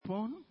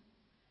microphone?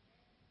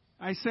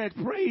 I said,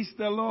 praise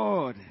the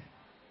Lord.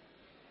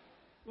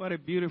 What a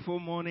beautiful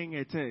morning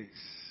it is.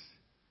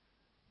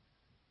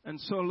 And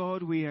so,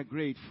 Lord, we are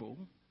grateful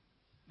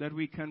that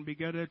we can be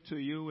gathered to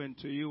you and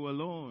to you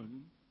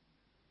alone,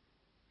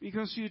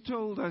 because you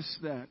told us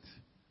that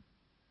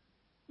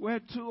where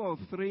 2 or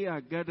 3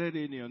 are gathered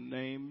in your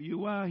name,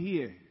 you are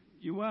here,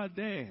 you are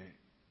there.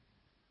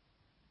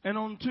 And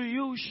unto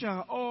you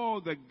shall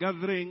all the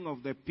gathering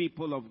of the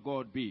people of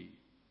God be.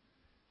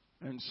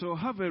 And so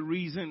have a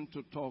reason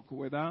to talk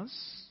with us.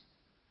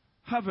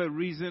 Have a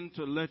reason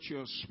to let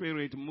your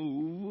spirit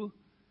move.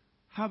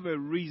 Have a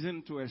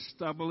reason to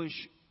establish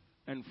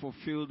and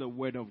fulfill the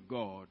word of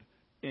God.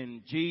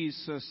 In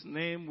Jesus'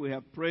 name we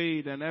have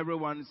prayed, and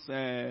everyone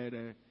said,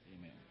 Amen.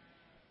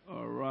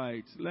 All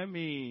right, let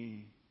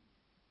me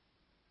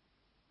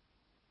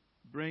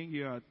bring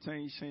your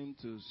attention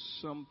to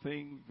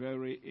something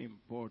very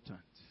important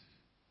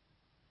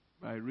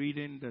by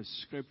reading the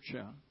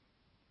scripture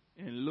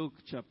in Luke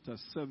chapter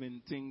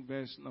 17,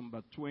 verse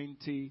number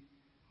 20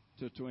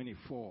 to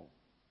 24.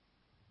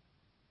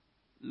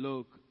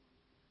 Luke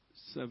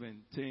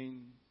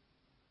 17,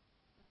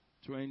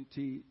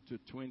 20 to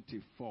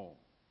 24.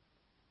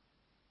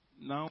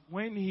 Now,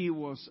 when he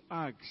was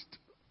asked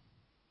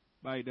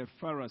by the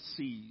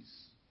Pharisees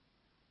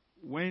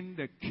when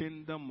the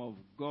kingdom of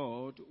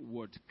God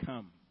would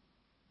come,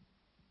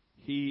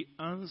 he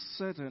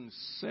answered them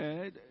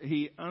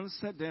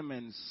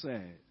and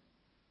said,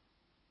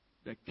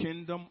 the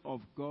kingdom of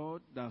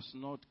God does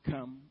not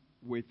come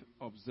with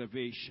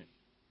observation,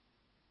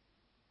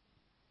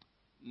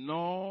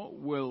 nor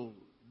will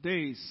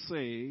they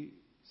say,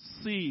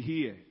 see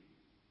here,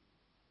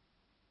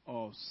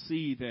 or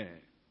see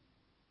there.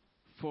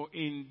 For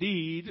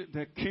indeed,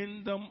 the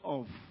kingdom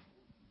of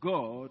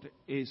God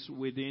is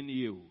within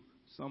you.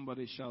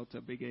 Somebody shout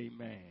a big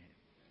amen,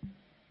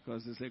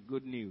 because it's a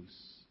good news.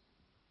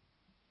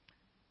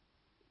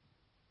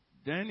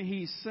 Then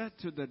he said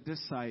to the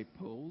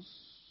disciples,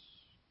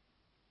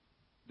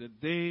 the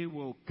day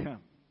will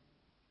come,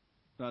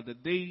 that the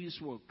days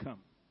will come,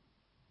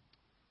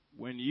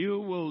 when you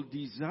will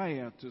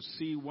desire to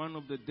see one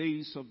of the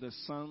days of the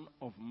Son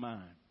of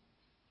Man,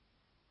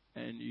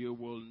 and you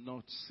will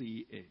not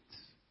see it.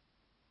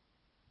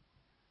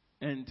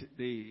 And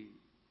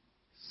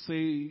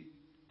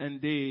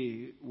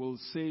they will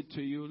say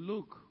to you,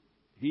 look,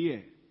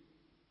 here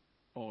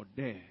or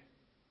there.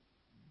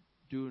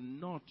 Do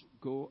not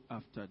go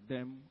after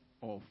them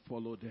or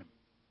follow them.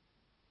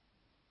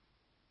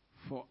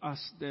 For as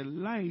the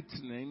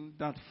lightning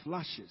that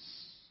flashes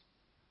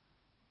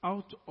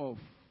out of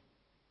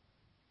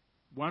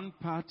one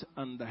part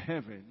under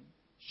heaven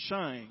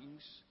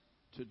shines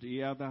to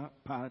the other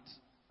part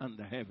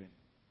under heaven,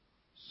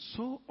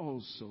 so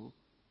also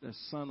the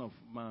Son of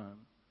Man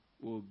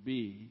will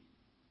be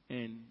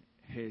in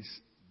his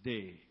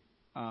day.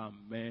 Amen.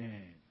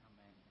 Amen.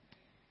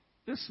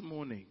 This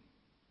morning,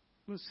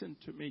 listen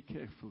to me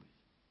carefully.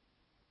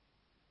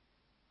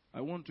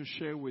 I want to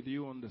share with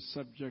you on the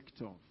subject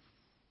of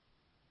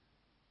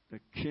the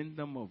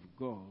kingdom of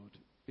God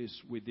is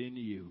within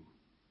you.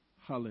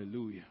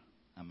 Hallelujah.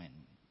 Amen.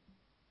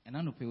 And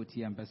I know people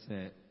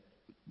say,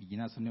 "Begin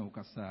as no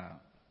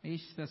kasa."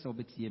 Eish says,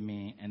 "Obeti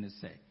me and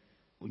say,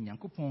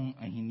 Unyakupon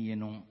ahinie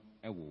no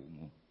ewo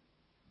mu."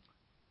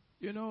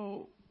 You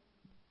know,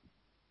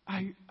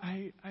 I'm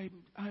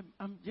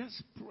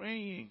just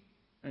praying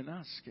and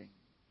asking,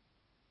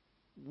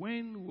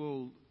 when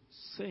will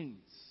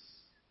saints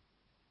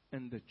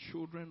and the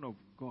children of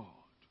God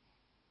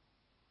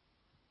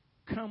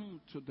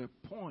come to the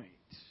point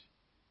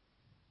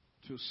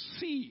to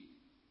see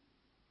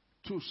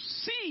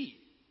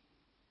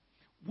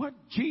what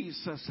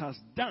Jesus has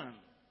done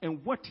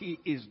and what he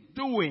is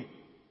doing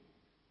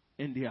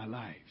in their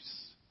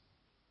lives?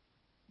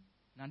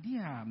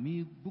 Nadia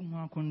mi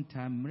bunga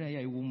konta mre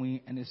ya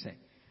iwumu ene se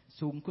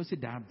so nkosi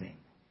da ben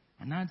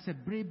ananse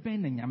brebe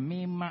na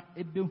nyame ma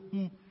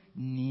ebehu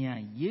nia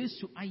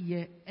Yesu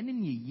aye ene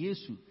ne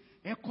Yesu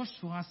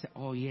ekoso ase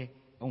oye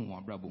onwo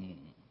abrabo mu.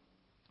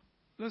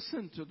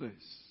 Listen to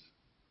this.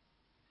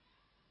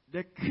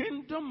 The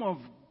kingdom of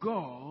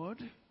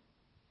God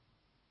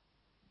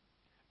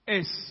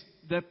is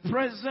the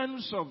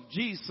presence of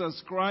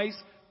Jesus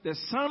Christ, the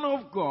Son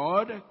of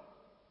God,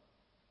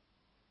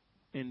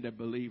 in the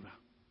believer.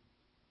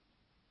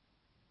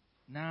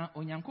 Na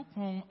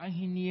onyankopon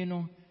ahinie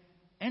no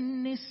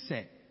enne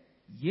se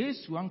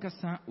Yesu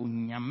ankasa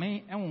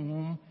onyame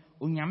enwom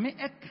onyame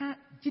eka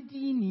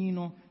gidini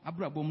no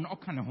abrabom na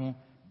oka ne ho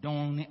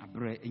don ne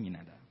abre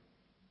enyinada.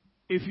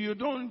 If you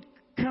don't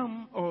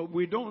come, or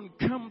we don't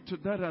come to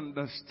that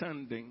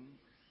understanding,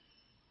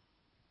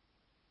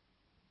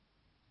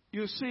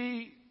 you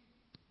see,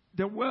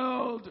 the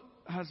world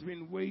has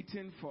been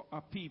waiting for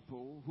a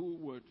people who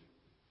would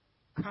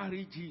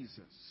carry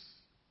Jesus,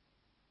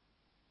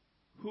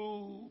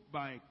 who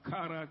by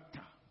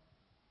character,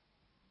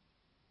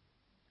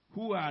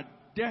 who are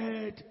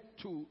dead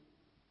to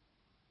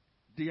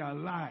their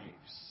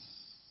lives,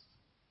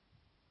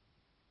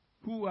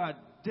 who are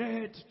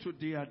dead to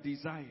their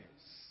desires,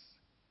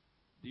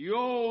 the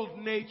old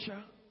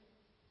nature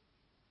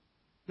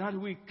that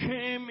we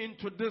came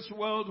into this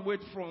world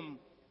with from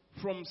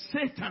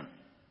Satan,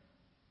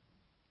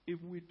 if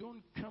we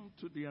don't come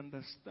to the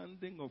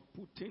understanding of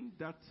putting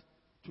that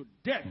to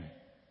death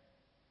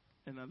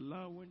and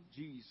allowing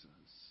Jesus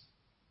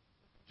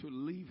to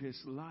live his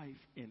life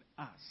in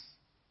us,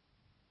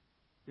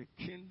 the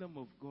kingdom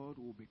of God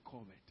will be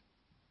covered.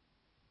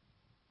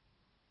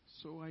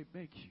 So I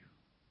beg you,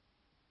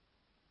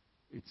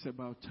 it's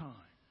about time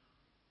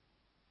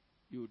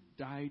you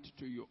died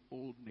to your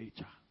old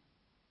nature.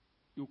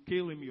 You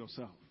kill him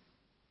yourself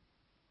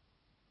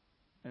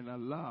and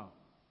allow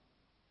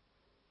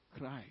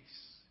Christ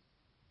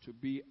to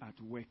be at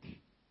work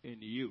in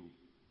you.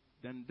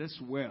 Then this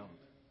world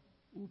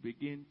will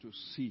begin to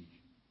see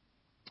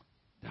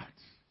that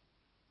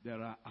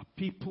there are a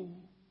people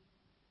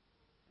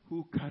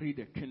who carry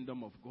the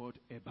kingdom of God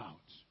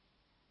about.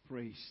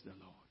 Praise the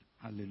Lord.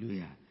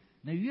 Hallelujah.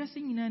 Na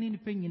wiase nyina ne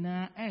nipa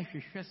nyina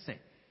ehwehwe se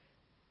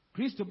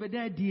Kristo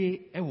beda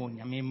die ewo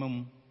nyamema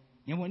mu.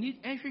 Nyewoni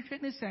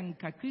ehwehwe ne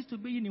sanka Kristo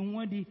beyi ne ho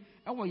adi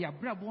ewo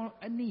yabrabo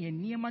ne ye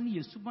niema ne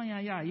yesuban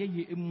ya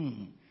ye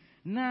emu.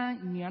 Na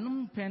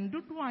nuanom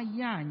pendodo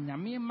aya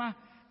nyamema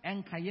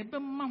enka ye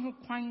bemma ho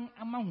kwan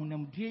ama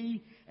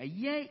honamdue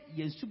eye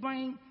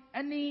yesuban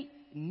ane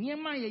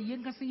niema ye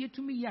yenkase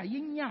yetumi ya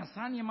yenya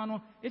saa niema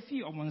no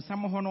efi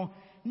omonsam ho no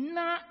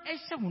na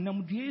ehye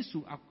honamdue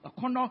Yesu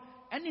akono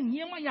ane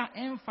niema ya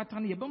emfata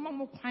ne ye bemma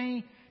mo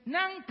kwan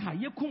nanka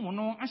yekum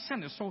no ahye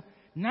ne so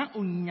na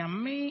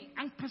onyame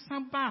ankasa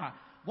ba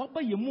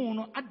woba yemu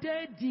no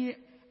adadi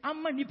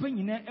ama nipa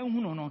nyina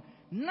ehunu no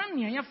na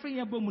nea yafre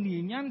ye bamu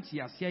ne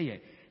nyanti ase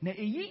ye na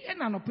eyi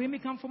ena no pe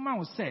mekamfo ma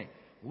wo se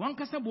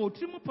wankasa bo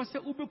otirimu pose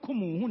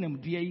ubekum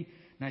honamdue yi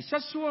na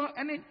hyeso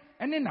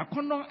ene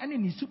nakono ene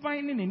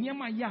nisupan ne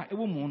niema ya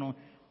ewo mu no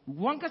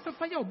wankasa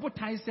fa ya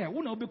obotai se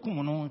wo na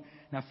obekum no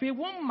na fe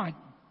won ma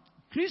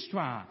Kristo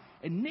a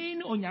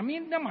ene onyame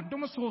ndam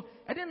adom so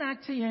ede na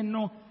ache ye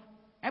no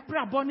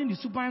ebrabo ne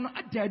nisupan no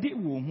adade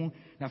wo hu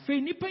na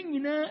fe nipa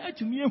nyina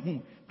atumi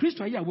ehu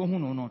Kristo ya wo hu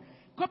no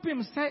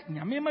kopim se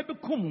nyame ma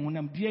bekum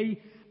honamdue yi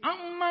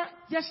amma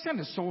yehye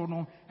ne so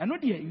no eno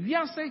de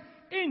wiase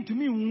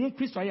entumi hu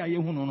Kristo ya ye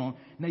hu no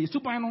na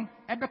yesupan no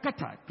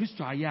ebekata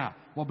Kristo ya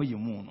wo ba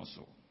yemu no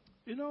so.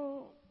 You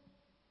know,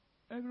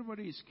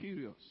 everybody is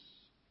curious.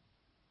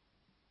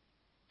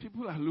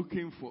 People are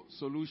looking for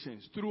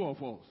solutions, true or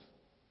false.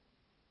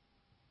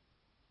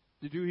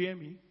 Did you hear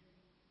me?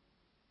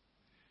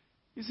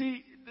 You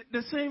see,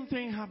 the same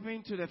thing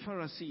happened to the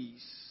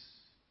Pharisees.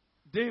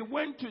 They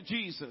went to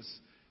Jesus.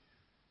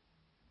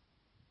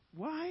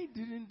 Why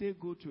didn't they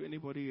go to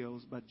anybody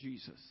else but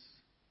Jesus?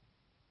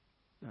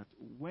 That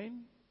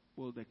when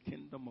will the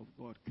kingdom of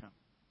God come?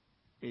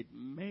 It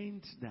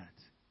meant that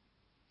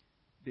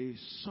they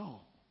saw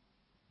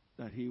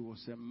that he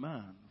was a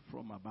man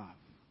from above.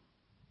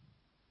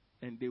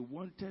 And they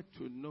wanted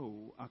to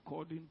know,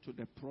 according to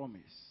the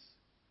promise,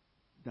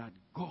 that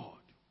God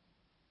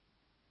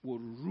will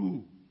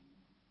rule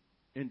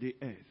in the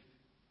earth.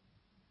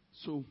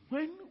 So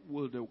when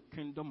will the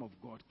kingdom of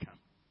God come?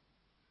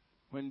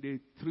 When they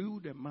threw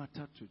the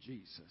matter to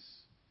Jesus,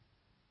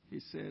 he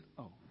said,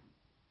 oh,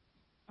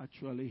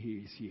 actually he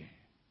is here.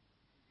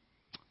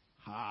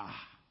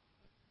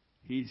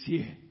 He is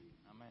here.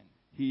 Amen.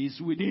 He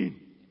is within.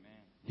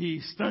 Amen. He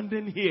is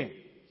standing here.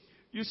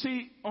 You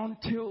see,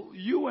 until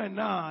you and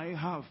I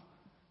have,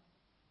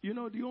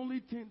 the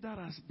only thing that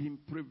has been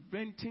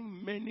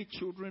preventing many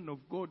children of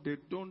God, they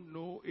don't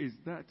know, is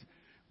that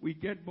we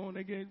get born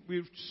again,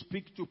 we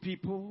speak to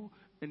people,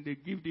 and they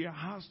give their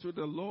hearts to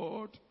the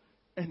Lord,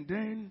 and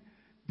then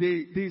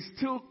they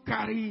still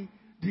carry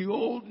the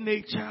old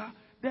nature.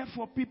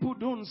 Therefore, people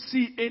don't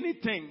see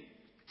anything.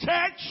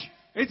 Church,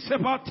 it's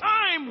about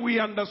time we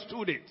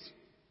understood it.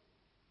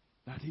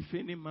 That if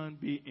any man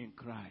be in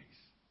Christ,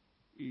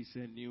 he is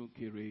a new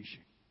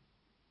creation.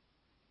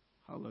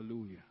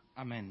 Hallelujah.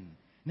 Amen.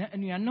 Na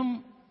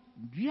anuanom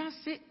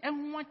wiase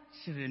enwa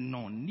kire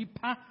no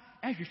nipa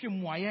ehwehwe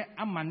muaye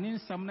amane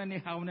nsam na ne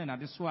haw na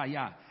de so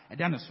aya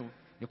eda ne so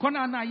ye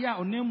kona na aya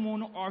onemu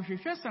no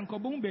ohwehwe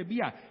sankobom ba bi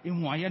a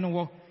emuaye no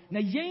wo na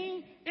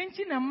yen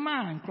enti na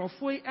ma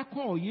nkrofo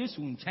ekọ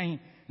Yesu nkyɛn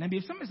na bi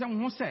some se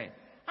ho se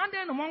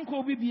ande no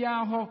monko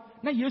bibia ho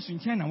na Yesu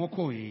nkyɛn na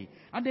wokɔ yi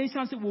ade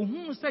chance wo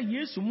hu se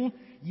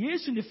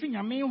Yesu ne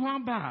finyame ho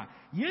aba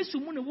Yesu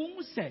mu ne wo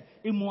hu se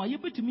emuaye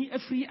betumi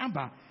afiri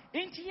aba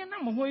enti ye na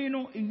mo yi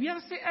no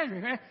ewiase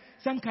ehwehwe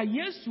sanka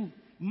Yesu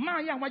ma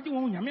ya waje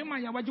won nyame ma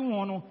ya waje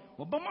won no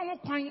obama ho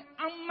kwan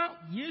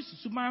ama Yesu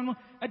suman no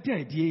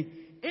adadie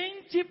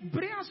enti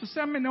bre aso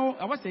se me no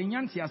awase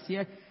nyante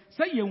ase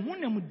se ye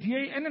hunam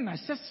due ene na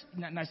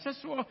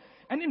hyeso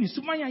ene ni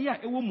suman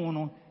ya ewo mu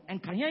no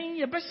enka yan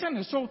ye be hye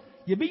ne so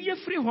ye be ye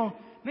firi ho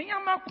na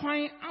nyama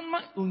kwan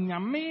ama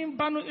onyame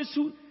ba no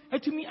esu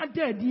atumi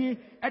adadie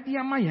ade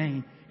ama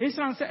yɛn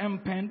esan sɛ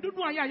empen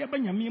dodo aya ya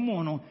banyame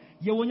mu no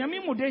ye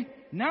wonyame mu de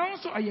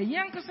nanso ayɛ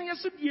yɛn kasa yɛ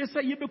so die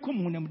sɛ yɛbɛkɔ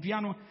mu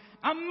namdua no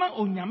ama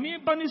onyame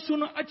ba ne so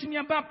no atumi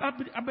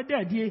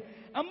abadadie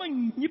ama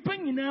nipa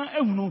nyinaa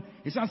ehunu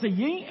esan sɛ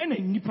yɛn ena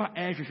nipa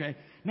ɛhwehwɛ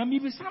na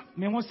mibisa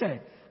me ho sɛ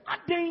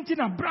adan ti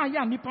na bra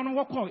ya nipa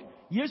no wɔkɔ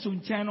Yesu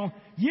nkyɛn no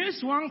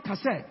Yesu anka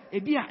sɛ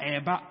ebi a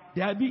ɛba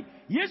dabi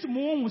Yesu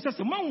mo hu sɛ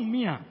sɛ mahu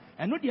mi a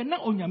ɛno deɛ na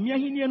onyame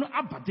ahenni no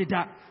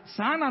abadeda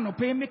saa na no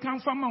pɛ me kan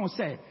fa ma wo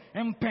sɛ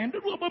empɛn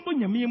dodo ɔbɛbɔ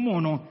nyame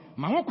mu no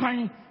ma ho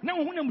kwan na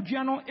wo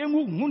honamdua no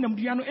enwu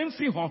honamdua no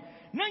emfiri hɔ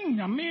na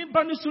nyame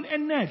ba no so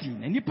ɛnaadi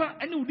na nipa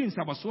ɛne wudi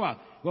nsabaso a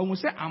wɔn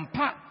sɛ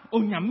ampa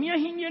onyame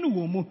ahenni no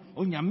wɔ mu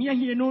onyame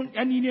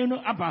ahenni no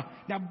aba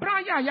na bra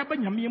ya ba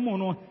nyame mu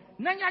no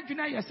na nya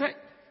dwena yɛ sɛ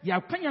ya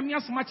kanya mi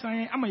asoma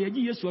kyerɛ ama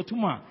yɛgye Yesu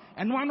atum a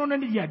ɛno ano no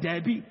ne yɛ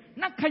daabi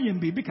na ka yɛn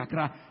biribi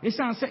kakra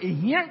ɛsan sɛ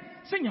ehia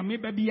sɛ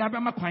nyame ba bi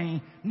abɛma kwan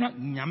na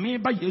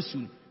nyame ba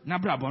Yesu na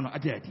brabɔ no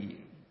adaadi.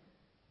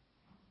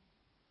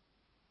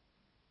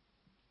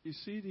 You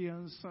see the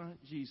answer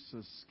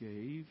Jesus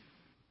gave?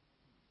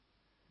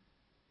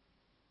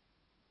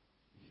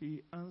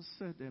 He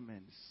answered them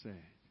and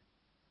said,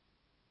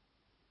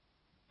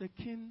 the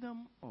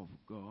kingdom of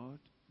God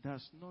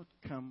does not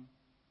come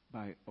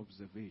by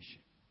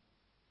observation.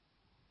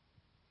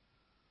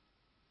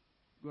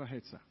 Go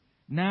ahead, sir.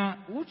 Na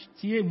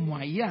wutie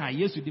muaya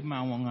Yesu di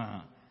ma won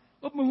a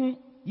obehu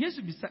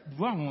Yesu bisa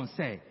bua won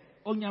sɛ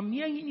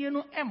onyame ahenni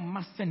no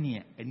emma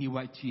sene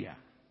aniwa tua.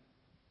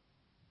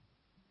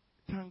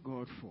 Thank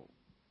God for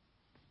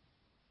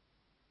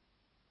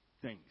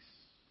things.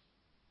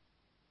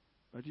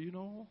 But you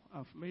know,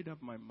 I've made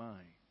up my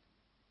mind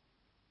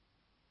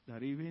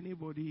that if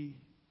anybody,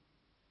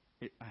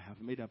 I have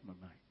made up my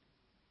mind.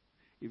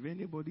 If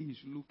anybody is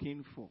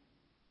looking for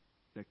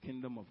the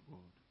kingdom of God,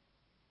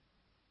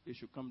 they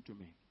should come to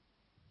me,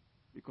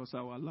 because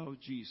I will allow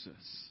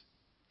Jesus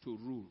to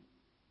rule.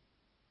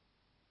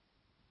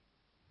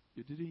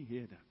 You didn't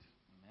hear that?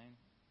 Amen.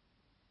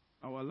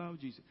 I will allow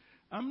Jesus.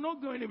 I'm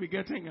not going to be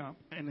getting up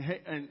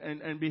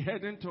and be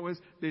heading towards,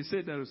 they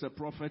say there is a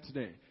prophet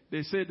there.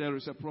 They say there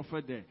is a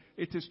prophet there.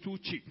 It is too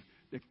cheap.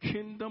 The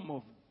kingdom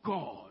of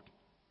God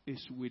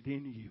is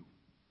within you.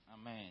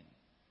 Amen.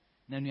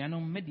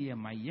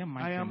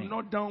 I am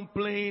not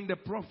downplaying the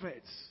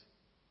prophets.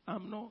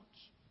 I'm not.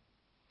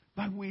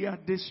 But we are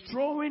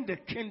destroying the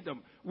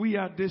kingdom. We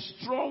are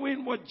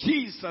destroying what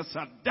Jesus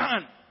had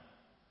done.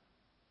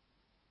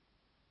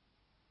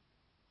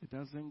 It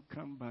doesn't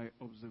come by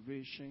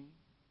observation.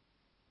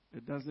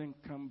 It doesn't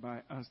come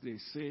by, as they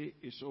say,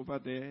 it's over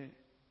there.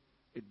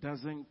 It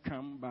doesn't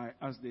come by,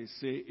 as they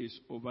say, it's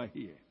over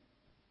here.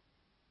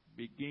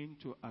 Begin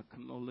to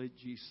acknowledge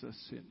Jesus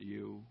in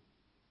you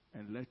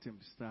and let him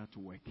start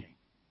working.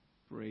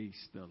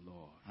 Praise the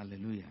Lord.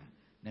 Hallelujah.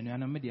 Na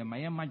nuano media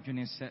mayama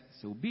dwene se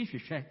obi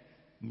hwehwɛ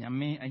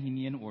nyame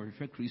ahenni no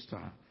wɔhwehwɛ Kristo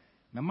a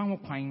mema ho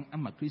kwan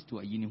ama Kristo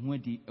ayi ne ho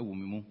adi wɔ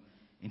me mu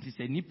nti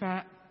sɛ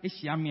nipa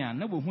ehyia me a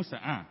na wo hu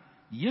sɛ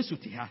Yesu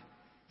te ha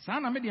saa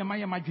na media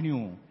mayama dwene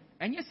o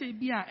enye sɛ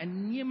bi a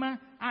enniema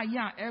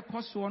aya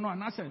ɛkɔ no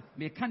anase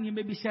me ka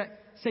niema bi hyɛ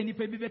sɛ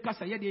nipa bi bɛka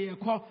sɛ yɛde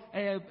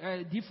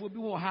yɛkɔ difo bi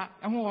wɔ ha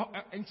ɛho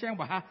nkyɛn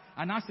wɔ ha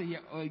anase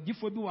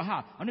difo bi wɔ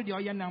ha ɔno deɛ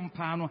ɔyɛ nam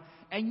paa no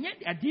enye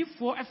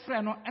adifo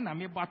ɛfrɛ no ɛna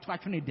me bɔ ato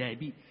atwene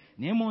daabi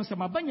na emu sɛ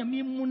mabanya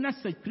me mu na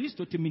sɛ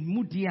Kristo te me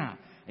mu di a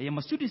ɛyɛ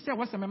masudi sɛ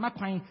wɔsɛ me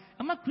makwan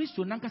ama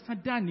Kristo nankasa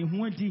da ne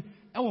ho adi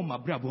ɛwɔ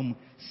mabrabɔ mu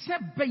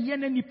sɛ bɛyɛ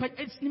na nipa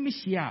ɛsini me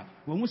hyia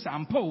wɔn mu sɛ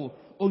ampa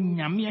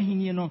onyame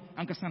ahenni no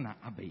ankasa na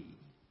abai.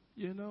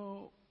 You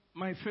know,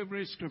 my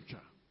favorite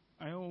scripture,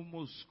 I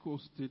almost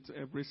quote it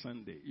every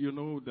Sunday. You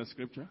know the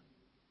scripture?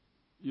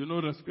 You know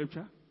the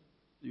scripture?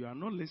 You are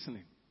not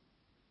listening.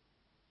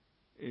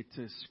 It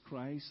is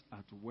Christ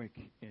at work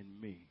in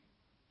me,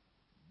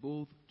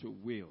 both to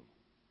will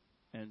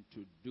and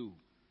to do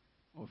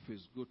of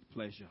his good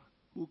pleasure.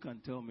 Who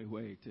can tell me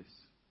where it is?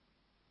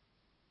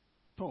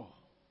 Thor.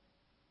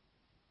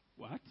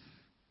 What?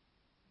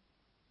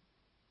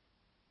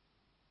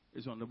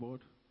 Is on the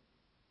board?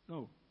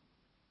 No.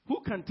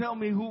 Who can tell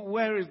me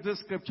where is this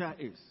scripture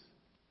is?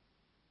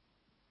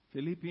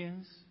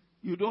 Philippians?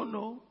 You don't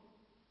know?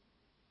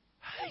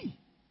 Hey,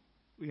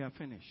 we are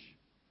finished.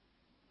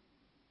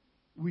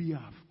 We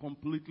have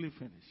completely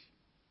finished.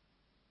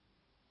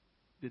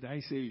 Did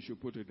I say you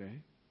should put it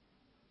there?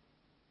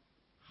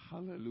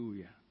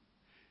 Hallelujah.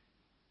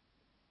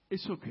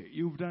 It's okay.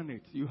 You've done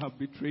it. You have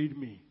betrayed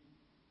me.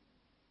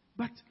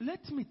 But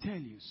let me tell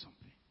you something.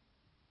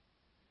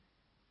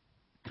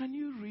 Can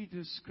you read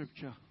the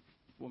scripture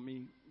for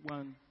me?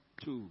 1,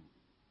 2.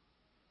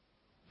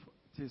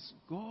 It is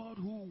God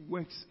who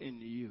works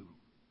in you,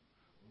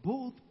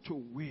 both to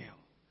will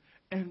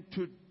and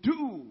to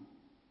do.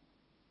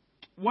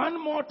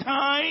 One more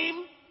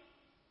time.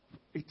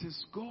 It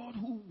is God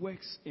who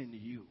works in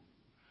you,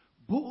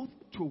 both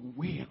to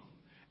will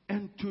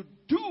and to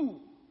do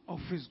of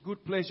his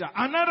good pleasure.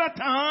 Another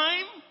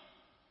time.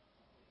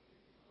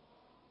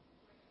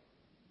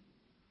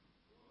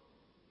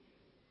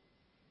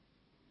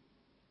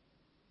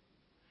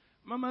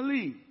 Mama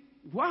Lee,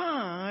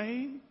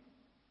 why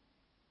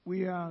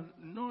we are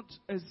not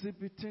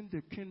exhibiting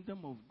the kingdom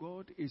of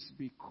God is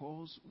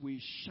because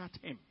we shut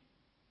him.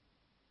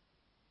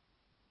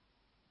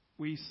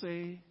 We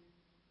say,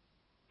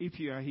 if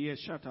you are here,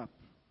 shut up.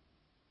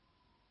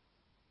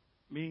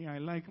 Me, I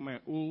like my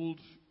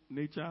old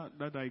nature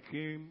that I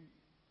came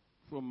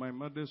from my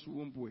mother's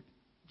womb with.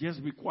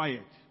 Just be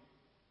quiet.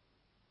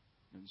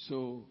 And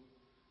so,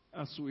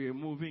 as we are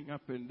moving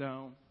up and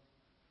down,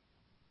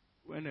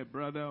 when a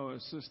brother or a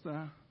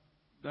sister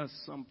does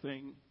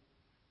something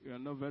you are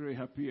not very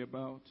happy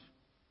about,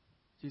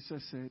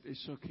 Jesus said,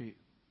 it's okay.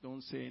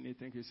 Don't say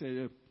anything. He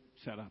said,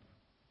 shut up.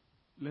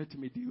 Let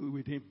me deal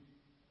with him.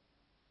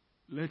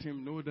 Let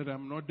him know that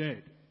I'm not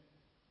dead.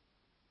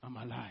 I'm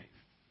alive.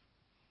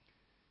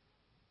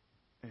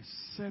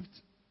 Except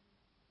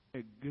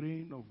a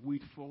grain of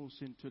wheat falls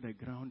into the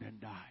ground and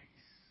dies.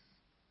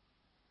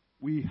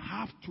 We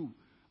have to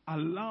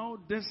allow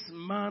this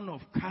man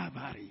of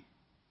Calvary.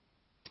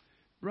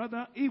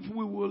 Brother, if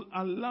we will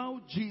allow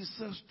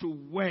Jesus to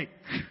work,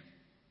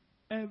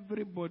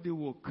 everybody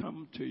will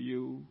come to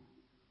you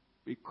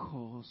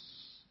because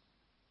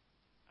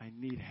I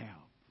need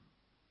help.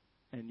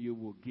 And you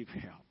will give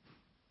help.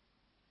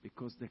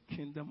 Because the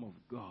kingdom of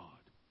God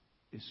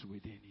is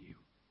within you.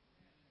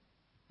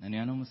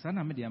 Naniano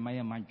sana media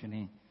maya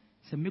manjene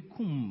se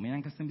mekum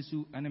menankasa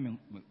bisu ana me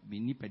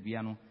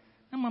nipadua no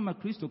na mama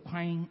Kristo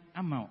kwan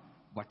ama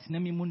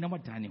watena me mu na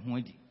wadane ho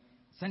adi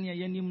sania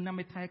yanim na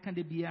metai ka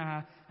de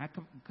bia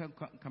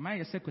kama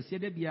ya se kosie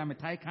de bia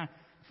metai ka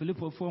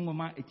Filipo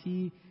ngoma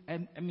eti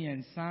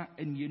emiensa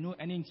enienu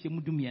ene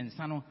nchiemu du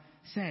miensa no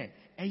se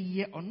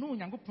eye ono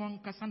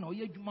Nyankopɔn kasa na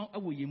oye adwuma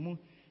awo yemu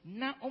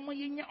na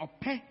omoyenya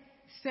ope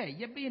se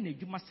yebe na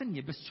adwuma se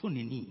ne be so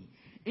neni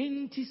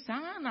enti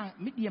sana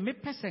media me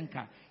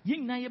pesenka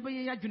yinna yebe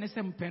ye adwene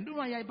se mpendo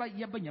no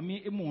yeba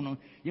nyame emu no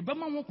yeba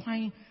ma ho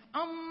kwan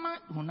amma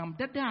honam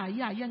dada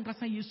ya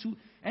nkasa Yesu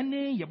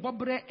ene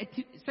yebobre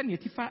eti se ne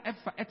etifa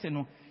efa ete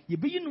no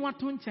yebe yinu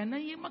ato nche na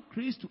yema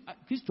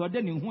Kristo ada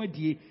ne ho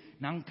adie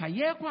na nka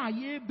ye kwa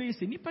ye be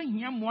se nipa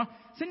hia moa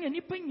se ne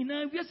nipa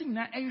nyina wiase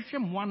nyina ehwe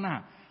moa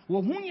na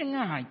wo hunyen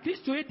a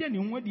Kristo ede ne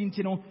ho adi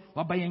nti no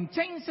wabaye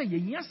nchen se ye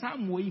hia sa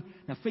moyi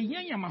na fe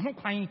yen yama ho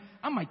kwan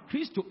ama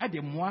Kristo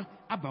ade moa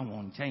aba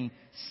won nchen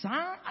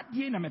sa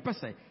adie na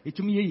mepese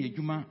etumi ye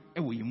adwuma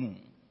ewo yemu.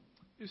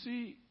 You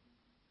see,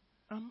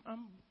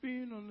 I'm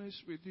being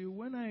honest with you.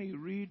 When I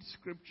read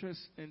scriptures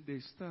and they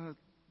start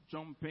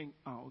jumping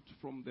out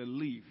from the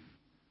leaf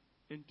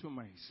into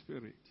my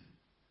spirit,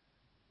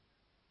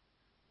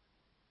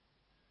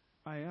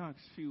 I ask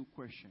few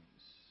questions.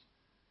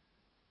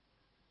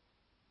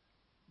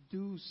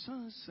 Do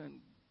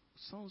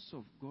sons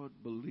of God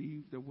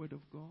believe the word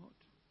of God?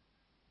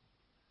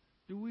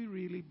 Do we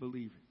really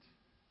believe it?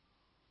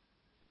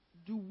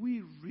 Do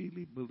we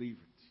really believe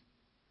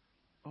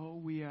it? Or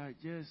we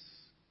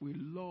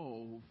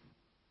love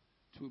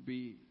to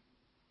be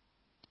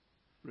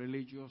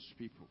religious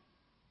people.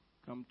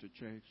 Come to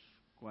church,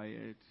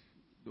 quiet,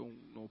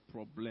 no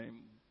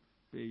problem,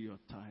 pay your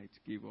tithe,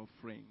 give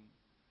offering.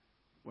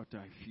 What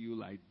I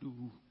feel I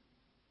do.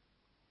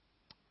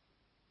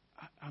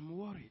 I'm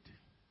worried.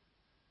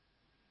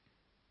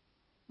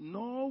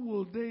 Nor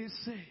will they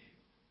say,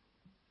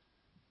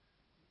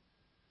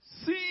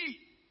 see,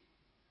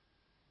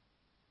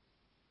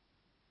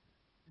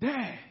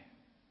 there,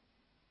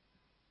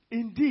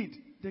 indeed,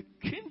 the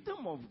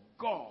kingdom of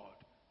God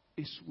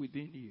is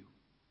within you.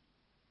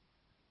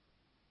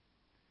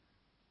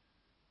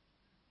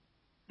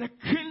 The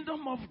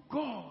kingdom of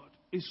God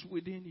is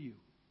within you.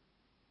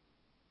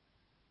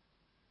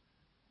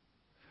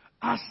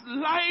 As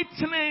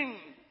lightning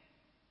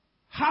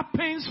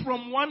happens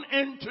from one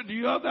end to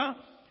the other,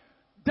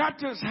 that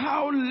is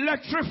how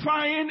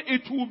electrifying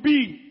it will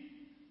be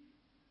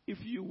if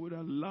you would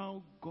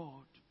allow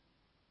God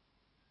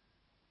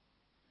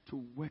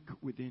to work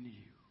within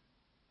you.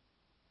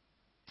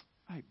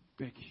 I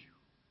beg you.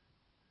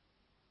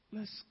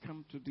 Let's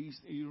come to this.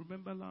 You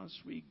remember last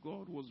week,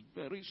 God was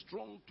very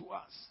strong to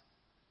us.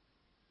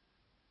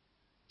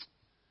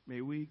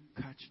 May we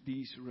catch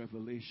these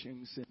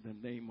revelations in the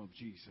name of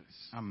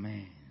Jesus.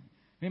 Amen.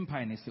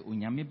 Empire ne se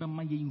onyame ba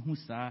ma ye hu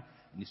sa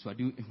ni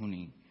swade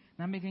ehuni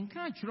na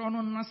mekenka chiro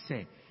no na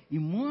se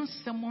imu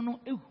asemo no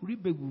ehuri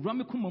bewura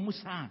me koma mu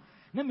sa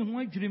na me ho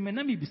adwiri me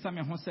na me bisa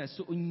me ho se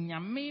so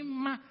onyame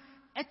ma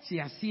eti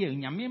ase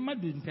onyame ma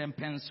du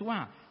mpempenso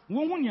a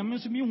wo hu nyame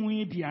so me hu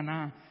e bia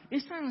na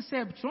esan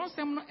se chiro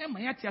sem no e ma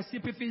ya ti ase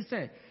pefe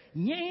se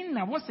nyen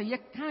na wo se ye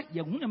ka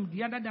ye hunam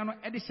dia dada no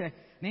e de hye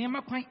na ye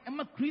makwan e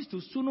ma Kristo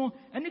su no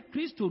ene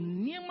Kristo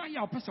niema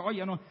ya opese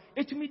oye no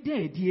etumi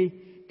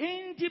daadie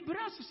endi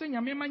braso se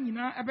nyame ma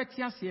nyina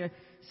ebeti ase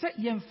se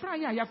ye mfra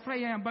ya fra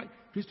ya ba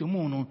Kristo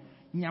mu no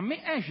nyame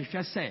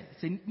ehwehwe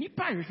se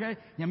nipa ehwehwe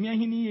nyame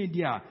ahini ye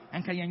di a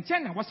anka ye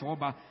nchen na wose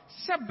woba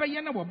se be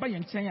ye na woba ye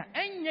nchen a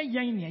enye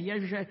yen ne ye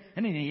hwehwe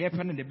ene ne ye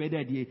fa no de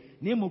bedadie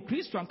na emo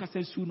Kristo anka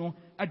se su no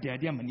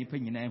adaade ama nipa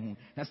nyina hu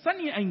na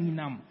sane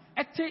anyinam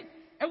ete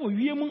ɛwɔ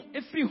wiem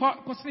efiri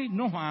hɔ kɔsiri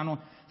nohwa no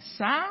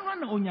saa ara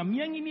na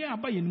onyame anyini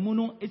aba yɛn mu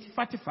no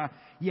efatefa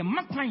yɛ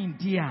makwan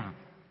deɛ a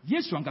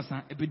yesu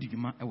ankasa ebedi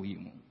dwuma ɛwɔ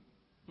yɛn mu.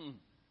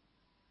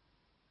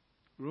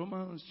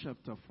 Romans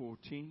chapter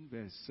 14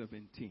 verse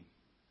 17.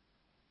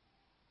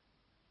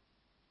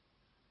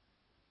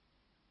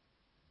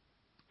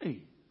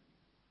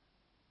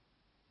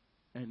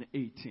 And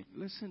 18.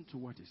 Listen to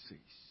what it says.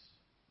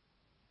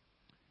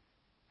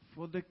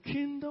 For the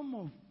kingdom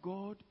of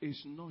God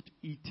is not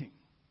eating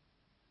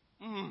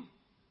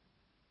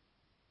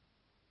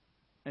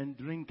and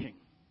drinking,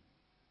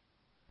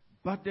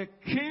 but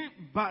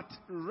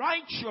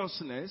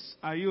righteousness.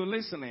 Are you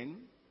listening?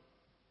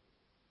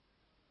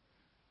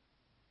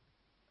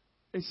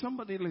 Is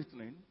somebody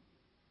listening?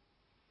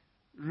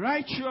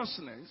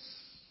 Righteousness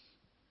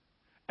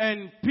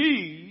and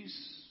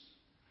peace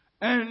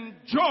and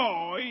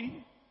joy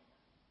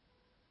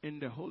in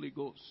the Holy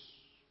Ghost.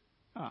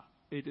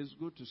 It is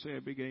good to say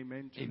a big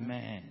amen to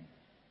Amen.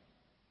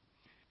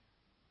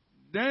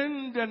 that.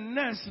 Then the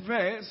next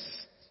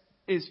verse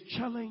is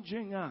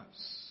challenging us.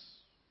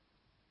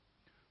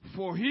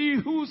 For he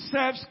who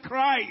serves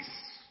Christ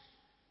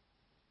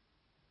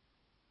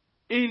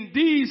in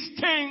these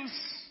things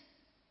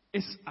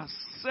is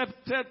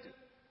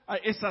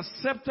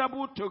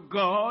acceptable to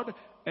God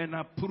and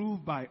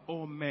approved by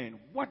all men.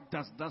 What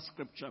does that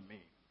scripture mean?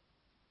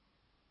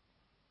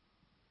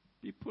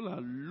 People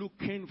are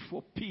looking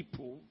for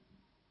people.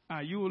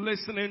 Are you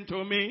listening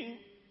to me?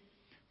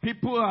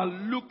 People are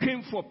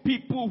looking for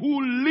people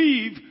who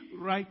live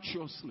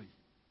righteously,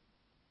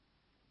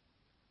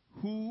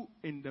 who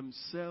in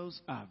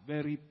themselves are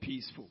very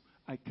peaceful.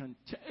 I can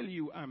tell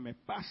you, I'm a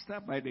pastor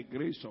by the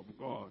grace of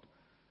God.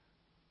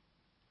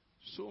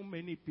 So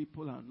many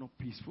people are not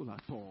peaceful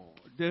at all.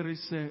 There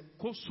is a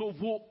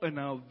Kosovo and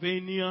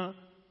Albania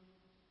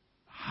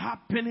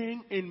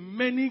happening in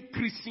many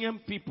Christian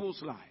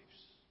people's lives.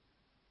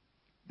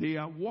 They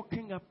are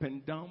walking up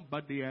and down,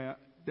 but there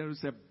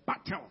is a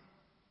battle.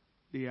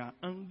 They are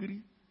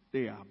angry.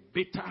 They are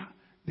bitter.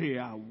 They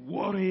are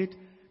worried.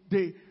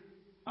 It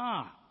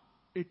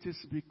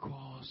is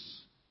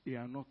because they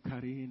are not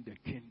carrying the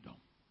kingdom.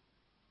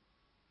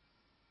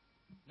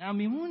 Now,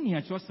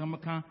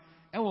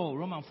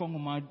 Roman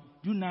Fongoma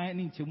do not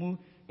need to move.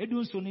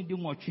 Edun so need the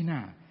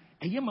watchina.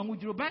 A yama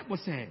would your Bible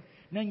say,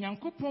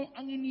 Nanyankopon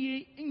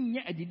Angini in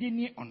ye a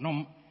didini or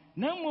nom.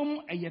 No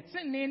mum a yet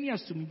send any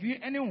as to me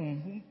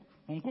anyone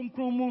whom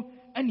Kromo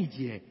any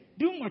year.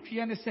 Do what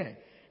Triana said.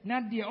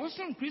 Now the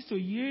awesome Christo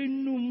ye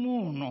no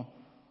more no.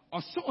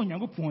 Or so on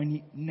your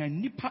point, na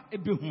nipa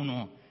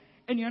ebehuno.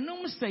 And your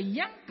name say,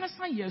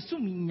 Yankasa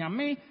yasumi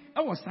yame,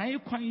 I was I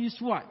quite is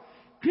what.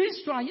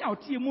 Christo I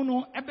out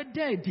Yemuno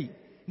ebededi.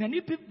 Na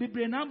nipa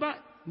bebre naba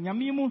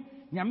nyamimu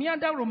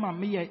nyamiada roma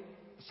meye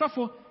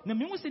sofo na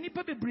mimu se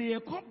nipa bebre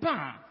ko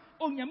ba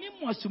o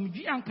nyamimu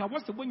asumdwi anka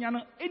wosebo nya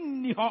no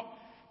enni ho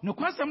no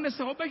kwasam ne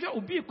se obehwe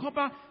obi ko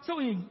ba se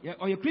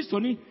oye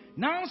kristoni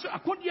nanso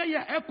akodia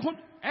ya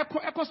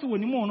ekoso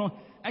wonimu no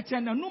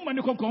atia na numa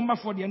ne konkomba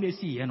fo de na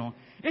esiye no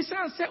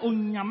esan se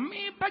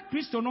onyame ba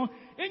kristo no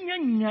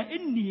enya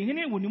enni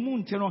hene wonimu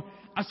nte no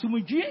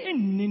asumdwi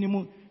enni ni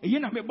mu eye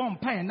na me bom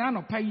pa na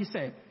no pa yi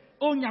se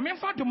onyame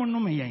fa dom no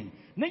me yen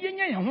na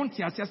yenya ye ho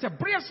ntia se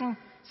breso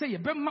se ye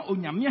bema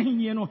onyame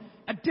ahenye no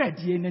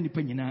adadie na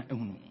nipa nyina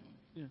ehunu.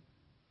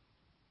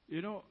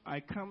 You know,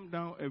 I come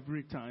down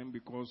every time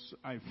because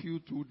I feel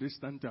too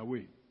distant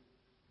away.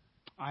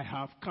 I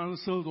have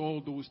cancelled all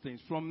those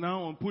things. From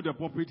now on, put a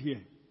pulpit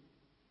here.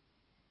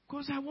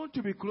 Because I want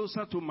to be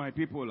closer to my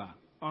people,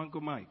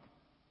 Uncle Mike.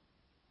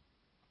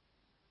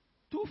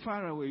 Too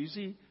far away.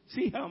 You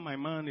see how my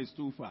man is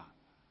too far.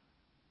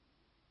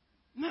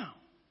 Now,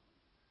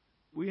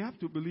 we have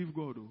to believe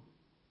God.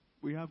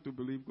 We have to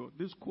believe God.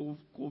 This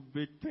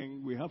COVID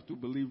thing, we have to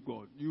believe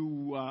God.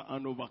 You are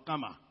an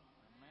overcomer. Amen.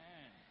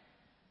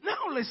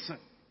 Now listen.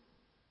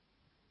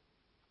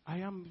 I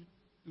am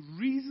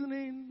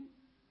reasoning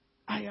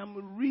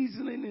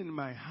in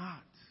my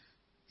heart.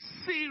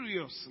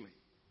 Seriously.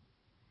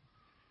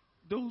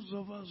 Those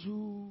of us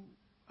who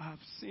have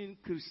seen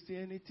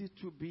Christianity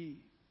to be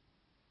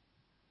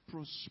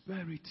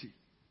prosperity,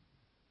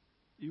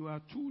 you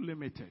are too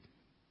limited.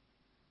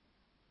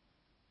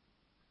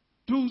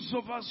 Those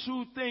of us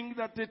who think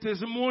that it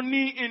is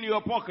money in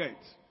your pocket,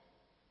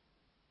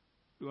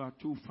 you are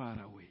too far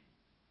away.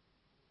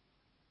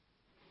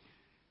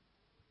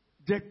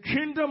 The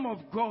kingdom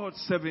of God,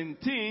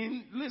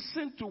 17,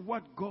 listen to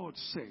what God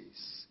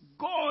says.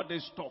 God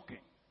is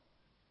talking.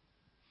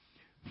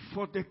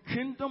 For the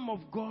kingdom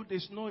of God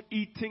is not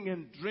eating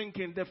and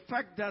drinking. The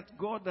fact that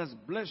God has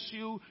blessed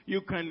you,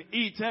 you can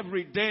eat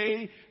every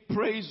day.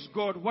 Praise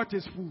God. What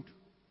is food?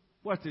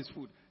 What is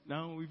food?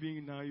 Now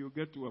you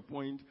get to a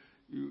point,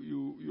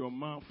 your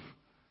mouth,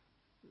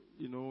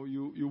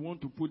 you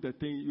want to put the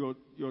thing,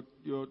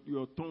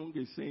 your tongue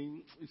is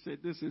saying, it said,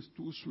 this is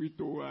too sweet,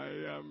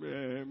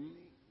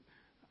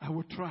 I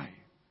will try.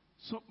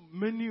 So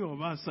many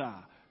of us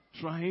are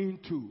trying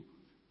to,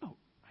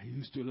 I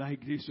used to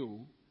like this,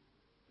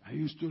 I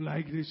used to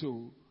like this, I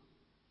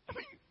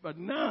mean, But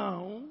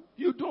now,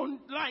 you don't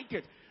like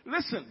it.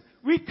 Listen,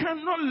 we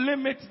cannot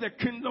limit the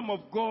kingdom of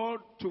God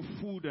to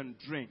food and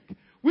drink.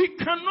 We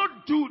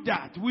cannot do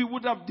that. We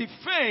would have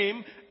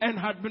defamed and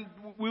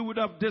we would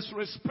have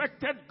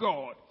disrespected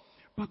God.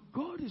 But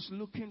God is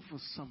looking for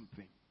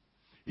something.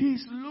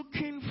 He's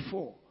looking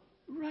for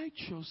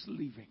righteous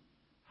living.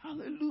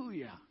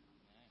 Hallelujah.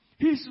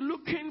 He's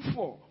looking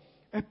for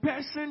a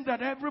person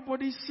that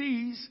everybody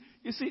sees.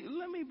 You see,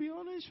 let me be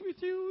honest with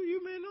you.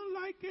 You may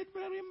not like it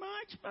very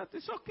much, but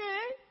it's okay.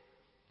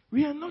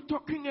 We are not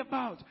talking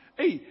about,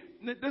 hey,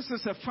 this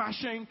is a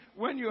fashion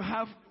when you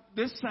have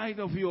this side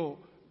of your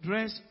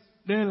dress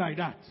there like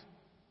that.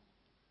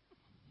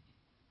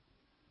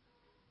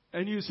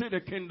 And you say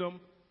the kingdom.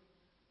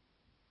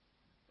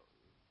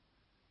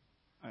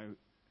 I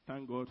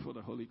thank God for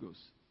the Holy Ghost.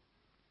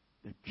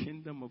 The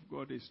kingdom of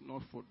God is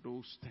not for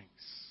those things.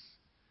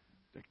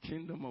 The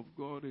kingdom of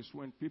God is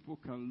when people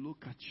can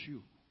look at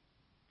you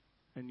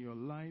and your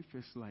life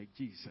is like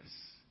Jesus.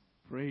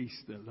 Praise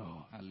the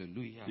Lord.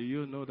 Hallelujah. Do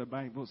you know the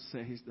Bible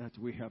says that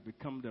we have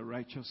become the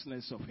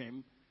righteousness of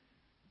Him?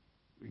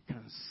 We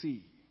can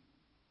see.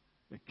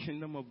 The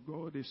kingdom of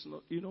God is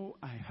not,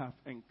 I have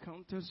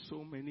encountered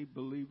so many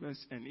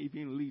believers and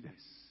even leaders.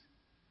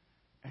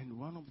 And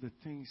one of the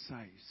things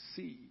I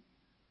see,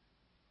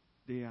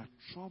 they are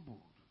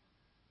troubled.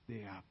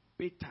 They are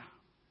bitter.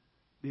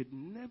 They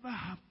never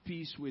have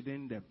peace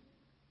within them.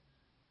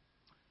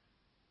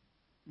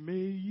 May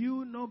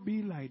you not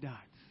be like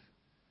that.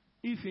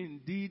 If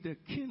indeed the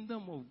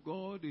kingdom of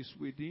God is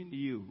within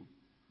you,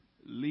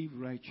 live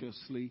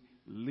righteously,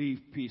 live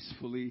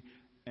peacefully,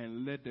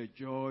 and let the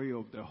joy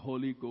of the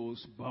Holy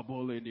Ghost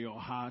bubble in your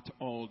heart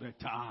all the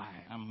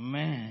time.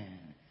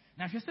 Amen.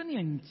 Na hwese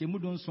ne ntiemu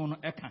don so no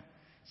eka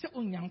se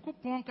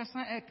onyankopon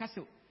kasa eka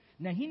se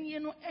na hinie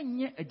no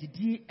enye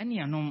adidi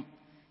ene anom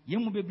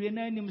yemu bebre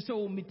na anim se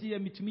o mitie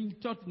mitumi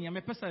tot ne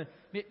me pesa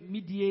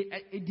midie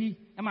edi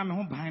ema me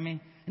ho ban me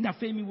na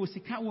fe mi wo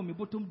sika wo me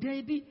botom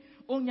daabi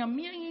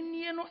onyame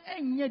hinie no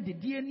enye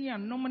adidi ne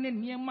anom ne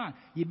niema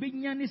ye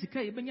benya ne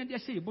sika ye benya de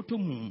hye ye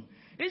botom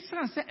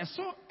esran se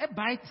eso e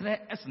bai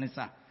tre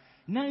esnesa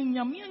na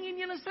nyame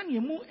hinie no sa ne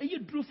mu eye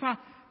durufa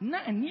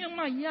na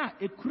niema ya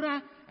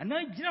ekura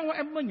na gina wo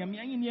emma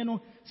nyame hinie no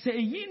se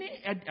eyi ni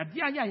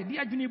ade aya ye de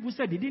adwene bu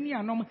se didi ne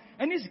anom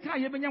ene sika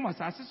ye benya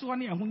wasase so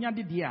ne ahunya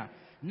de dia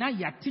na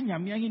yati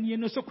nyame ahinie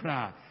no so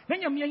kra na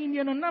nyame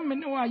ahinie no na me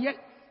ne wa ye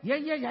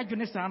ya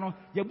dwene sa no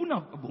ye bu na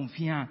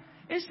bomfia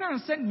esan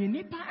se ne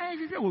nipa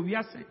ahwehwe wo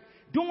wiase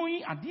don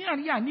yi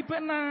ade a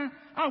nipa na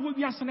a wo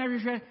wiase na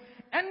hwehwe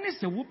ene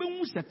se wo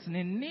behu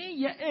setene ne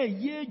ye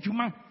eye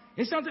adwuma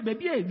esan se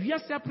baabi a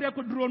wiase apre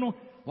koduro no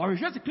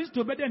wɔhwehwɛ se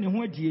Kristo bɛda ne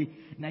ho adie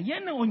na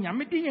yɛn na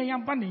onyame de yɛn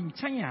aba ne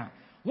nkyɛn a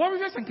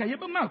wɔhwehwɛ se nka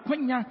yɛbɛma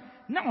akwanya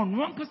na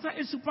ɔno ankasa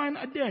esupan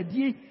ada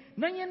adie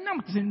na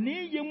yɛnam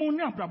tenee yɛ mu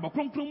na abrabɔ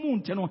kronkron mu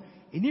nte no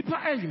enipa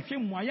ahwehwɛ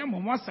mu ayɛ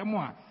mɔmɔ asɛm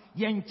a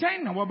yɛn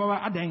nkyɛn na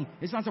wɔbɛba adan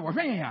esan sɛ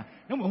wɔhwɛ yɛn a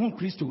na wɔn ho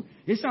Kristo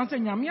esan sɛ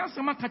nyame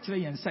asɛm aka kyerɛ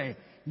yɛn sɛ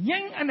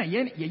yɛn ana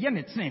yɛyɛ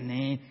ne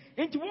tenee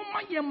enti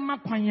wɔma yɛn ma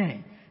kwan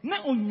yɛn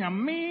na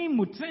onyame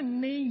mu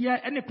tenee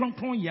yɛ ɛne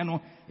kronkron yɛ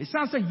no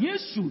esan sɛ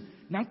Yesu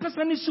na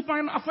nkasa ne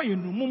suban no afa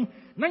yenumum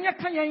na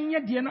nyaka yɛn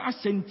yɛ de no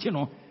ahyɛ nti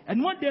no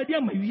ɛno adaadi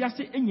ama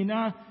wiase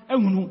nyinaa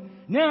ahunu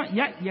na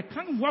yɛ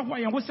kan hoahoa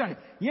yɛn ho sɛ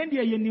yɛn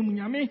deɛ yɛnim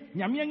nyame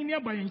yɛn ni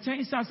aba yɛn nkyɛn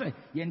isa sɛ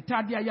yɛn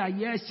ntade a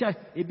yɛhyɛ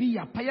ebi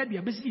yɛ apaya de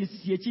abɛsi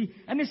yɛsi akyi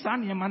ɛne saa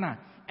nneɛma no a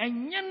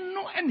ɛnyɛ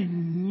no ɛne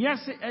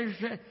nyiase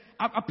ɛhwɛ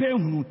apɛ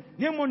ahunu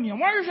na mmom nea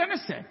wɔhwehwɛ ne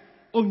sɛ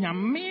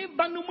onyame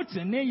ba no mu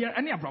tene yɛ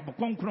ɛne abrabɔ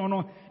kronkron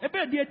no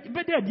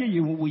ɛbɛda adie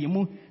yɛ wɔ yɛ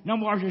mu na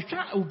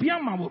wɔhwehwɛ obi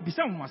ama wɔ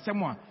bisa wɔn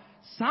asɛm a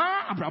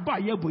saa abrabɔ a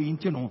yɛbɔ yi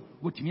nti no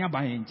wɔtumi aba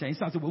yɛn nkyɛn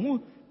sa sɛ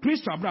wɔn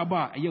Kristo abrabɔ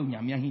a ɛyɛ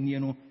onyame ahenni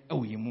no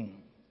ɛwɔ yɛn mu.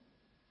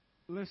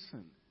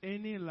 Listen,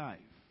 any life,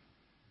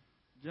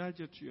 judge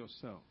it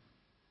yourself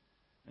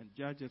and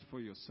judge it for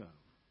yourself.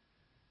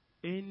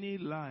 Any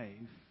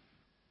life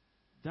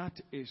that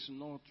is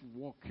not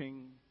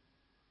walking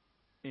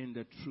in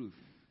the truth,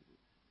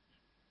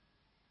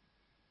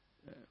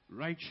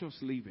 righteous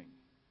living,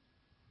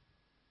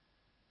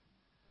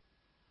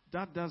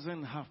 that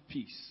doesn't have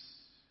peace.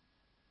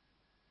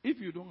 If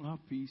you don't have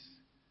peace,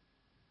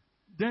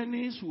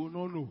 Dennis will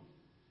not know.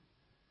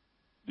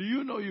 Do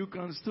you know you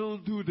can still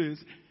do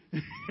this?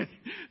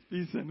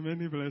 Peace and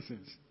many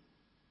blessings.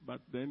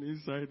 But then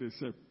inside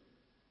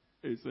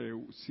it's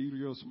a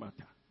serious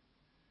matter.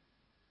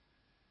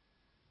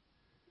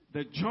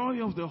 The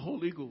joy of the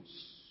Holy Ghost.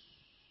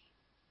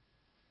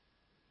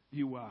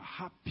 You are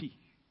happy.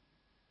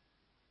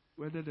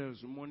 Whether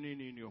there's money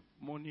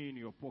in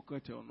your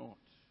pocket or not.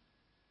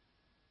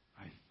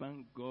 I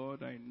thank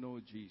God I know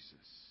Jesus.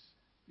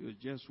 You're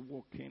just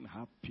walking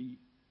happy.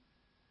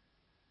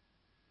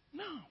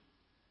 Now,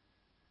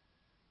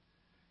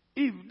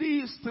 if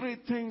these three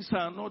things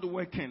are not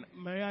working,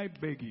 may I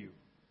beg you,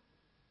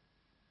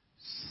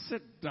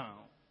 sit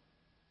down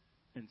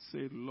and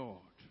say, Lord,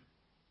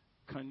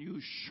 can you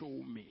show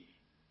me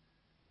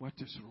what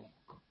is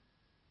wrong?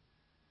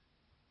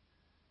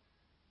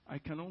 I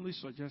can only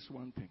suggest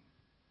one thing.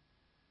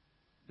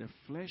 the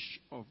flesh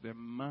of the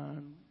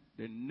man,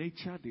 the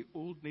nature, the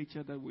old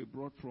nature that we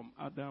brought from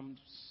Adam's,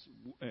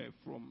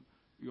 from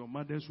your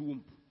mother's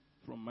womb,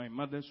 from my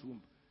mother's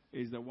womb,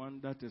 is the one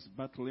that is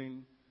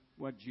battling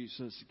what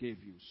Jesus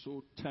gave you.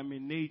 So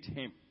terminate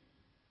him.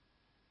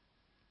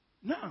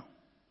 Now,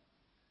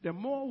 the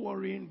more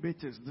worrying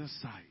bit is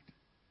this side.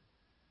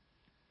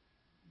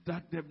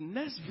 That the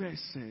next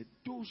verse said,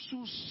 those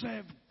who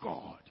serve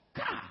God.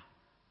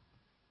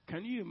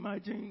 Can you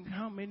imagine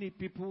how many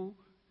people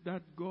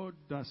that God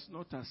does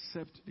not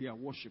accept their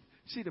worship?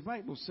 See, the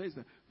Bible says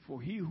that for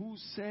he who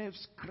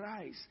serves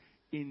Christ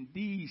in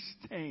these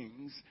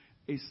things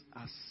is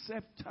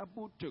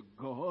acceptable to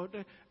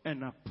God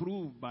and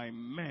approved by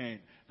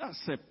men.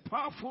 That's a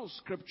powerful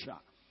scripture.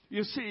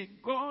 You see,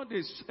 God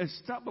is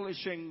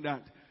establishing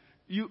that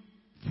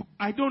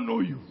I don't know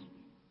you.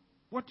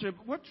 What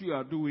you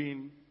are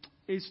doing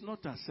is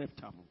not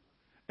acceptable.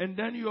 And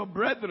then your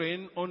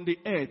brethren on the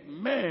earth,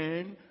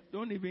 men,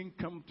 don't even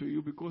come to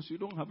you because you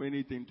don't have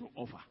anything to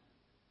offer.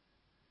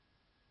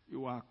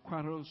 You are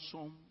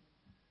quarrelsome.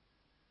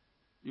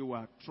 You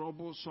are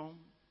troublesome.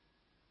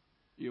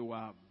 You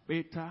are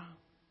bitter.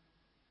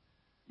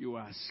 You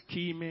are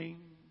scheming.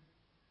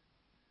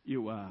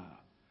 You are,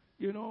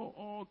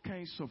 all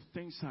kinds of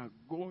things are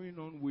going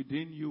on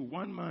within you.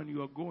 One man,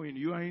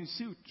 you are in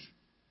suit.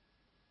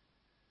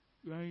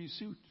 You are in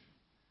suit.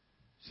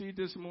 See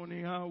this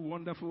morning how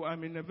wonderful.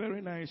 I'm in a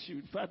very nice suit.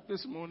 In fact,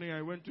 this morning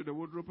I went to the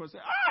wardrobe and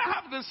said, I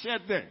have this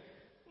shirt there.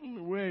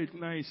 Wear it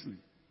nicely.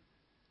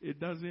 It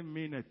doesn't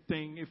mean a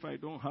thing if I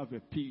don't have a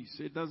piece.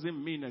 It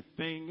doesn't mean a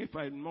thing if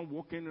I'm not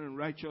walking in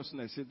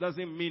righteousness. It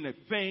doesn't mean a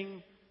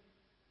thing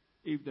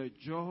if the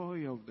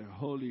joy of the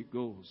Holy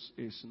Ghost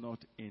is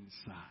not inside.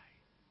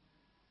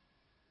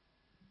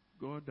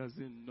 God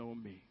doesn't know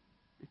me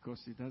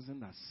because he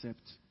doesn't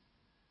accept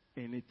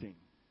anything.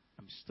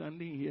 I'm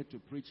standing here to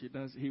preach.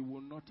 He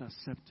will not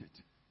accept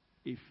it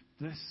if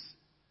these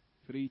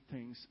three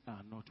things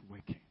are not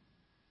working.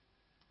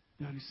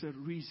 There is a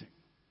reason.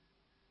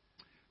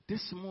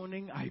 This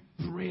morning I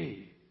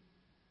pray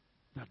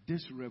that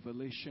this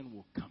revelation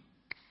will come.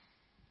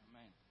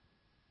 Amen.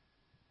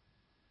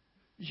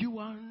 You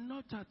are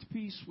not at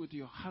peace with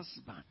your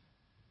husband.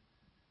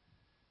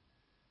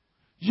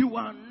 You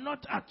are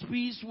not at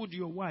peace with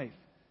your wife.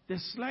 The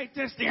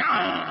slightest thing.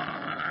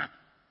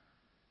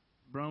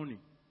 Brownie.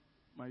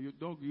 My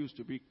dog used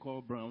to be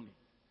called Brownie.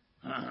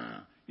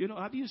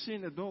 Have you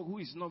seen a dog who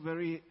is not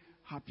very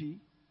happy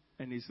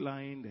and is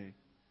lying there?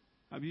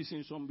 Have you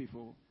seen some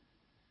before?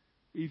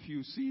 If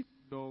you see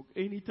dog,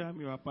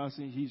 anytime you are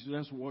passing, he's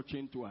just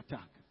watching to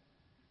attack.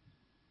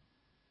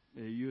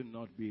 May you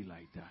not be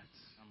like that.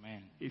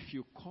 Amen. If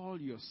you call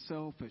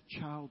yourself a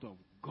child of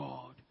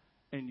God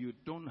and you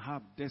don't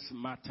have this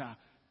matter,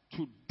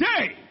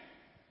 today,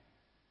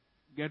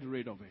 get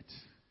rid of it.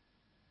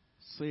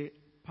 Say,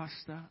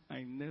 Pastor,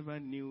 I never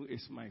knew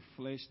it's my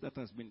flesh that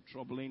has been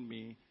troubling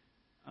me.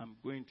 I'm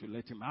going to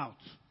let him out.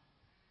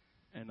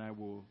 And I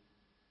will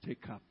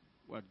take up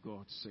what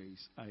God says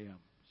I am.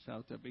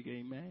 Shout a big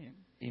amen.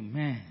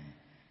 Amen.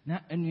 Now,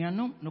 and you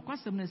know, no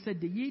question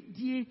said the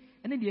ye,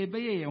 and the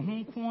obey a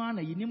home quan,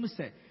 and you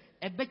say,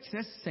 a bet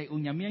say,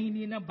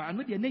 Unyamian, but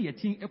not the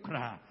native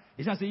Accra.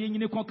 It's as a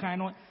union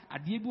cockano, a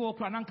dibu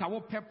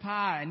crananka pepper,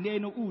 and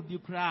then wood you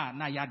cry,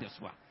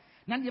 Nayadaswa.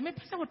 Now, you may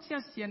pass what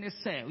yes, and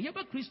say, you have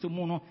a Christo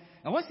mono.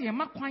 I was a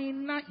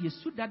Maquina, you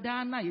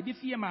sudadana, you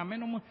defeat my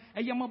menum,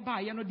 a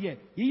yamabai, and dear.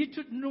 You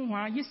should know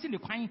why you see the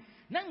quine.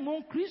 Nang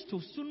mon Christo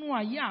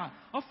sunua ya,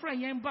 offer a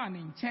yamban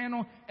in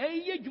channel, a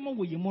yejumo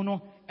with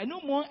mono, and no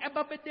more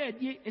about dead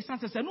ye, a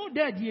sense no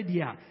dead ye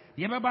dear.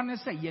 The Ababana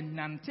say, yen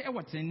nante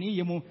what's in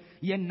yemo,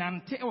 yen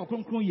nante or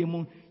conclu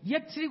yemo,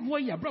 yet see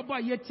where ya brought by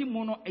yet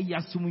timono, a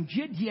yasum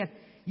yet,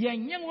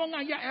 yen young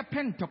one ya a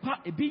pen to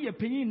cut a be a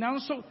penny now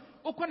so,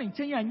 Okon in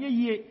Chenya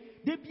ye.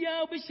 The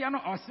Bia Bishano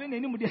or send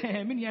any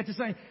mini to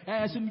say,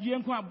 as some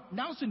Yanqua,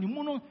 now so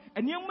Nimono,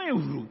 and young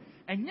Mayuru.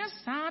 And yes,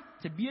 sir,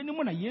 to be any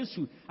one a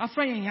yesu, a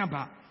fraying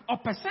yaba, or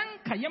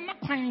Pasan Kayama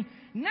Quine,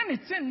 none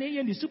it's a nay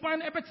and the Supan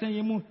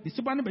Epetamu, the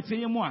Supan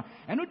Epetamu,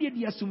 and no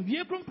dear some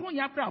vehicle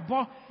yapra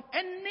bo,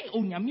 and nay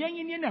on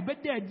Yamian a bed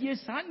there, dear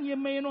son, ye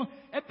may know,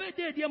 a bed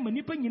there, dear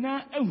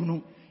Manipanina,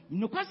 Evuno.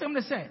 No custom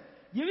to say,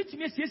 you reach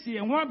me, Sissy,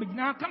 and one big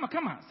now, come,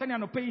 send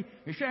on a pay,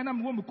 a share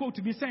number one quote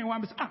to be saying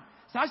one,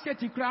 Sasha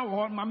crowd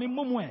or Mammy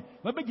Momo,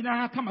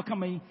 Webegina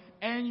come,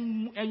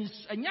 and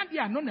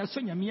Yandia non a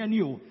sonia me and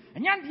you,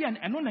 and Yandian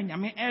and non a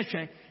yame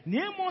air,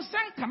 near more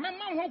sang come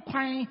and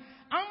crying,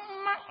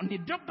 on the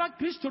drop back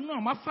Christo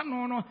no, my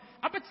fanono,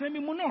 I bet me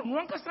mono,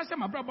 Rancasa,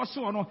 my brother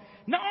sono,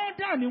 now all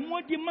down in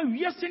what you may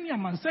yes, senior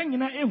man sang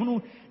in a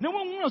evno, no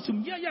one was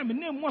some yam and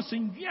name was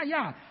in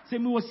Via,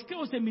 same was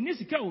skills and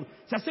municipal,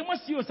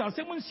 Sasemasio,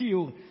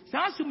 Sasemasio,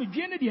 Sasum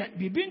Jenny,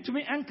 be been to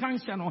me and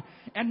Kansano,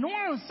 and no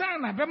one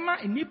son, I bema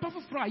in Nipa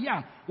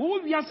Frya,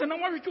 who we answer no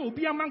worry to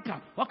be a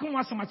manka, what can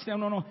was so much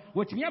no,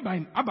 what me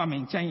by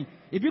Abaman chain.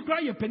 If you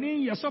cry a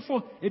penny, your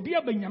suffer, a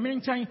beer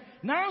Benjamin chain,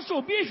 now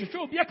so be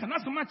should be a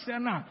canasa much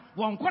na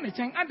won kwa ne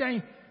chen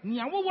adan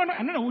nia wo no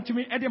ene na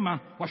wotumi edema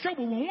wa hwe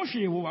bo won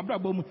hwe wo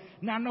abrabom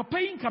na no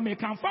pain ka me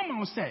kan fama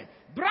wo se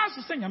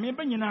brass se nyame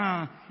ba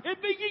nyina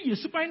ebeyi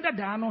yesu ban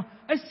dada no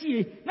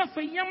asie na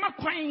fa yama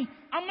kwan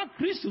ama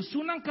Kristo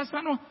su na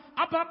nkasa no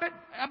aba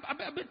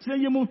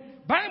betrayemu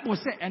Bible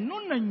se eno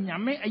na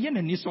nyame eye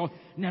na ni so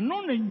na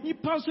no na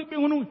nipa so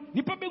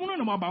behunu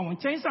na mo ba won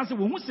chen sa se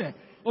wo hu se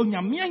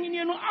onyame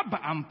ahini no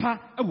aba ampa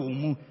e wo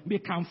mu be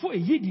kanfo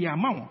eyidi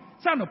ama wo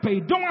sa no pay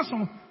don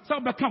aso sa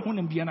be kan ho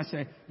na bia na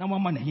se na mo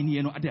ma na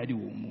ahini no adade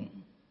wo mu.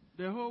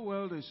 The whole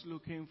world is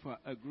looking for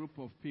a group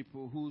of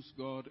people whose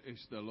God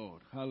is the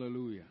Lord.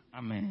 Hallelujah.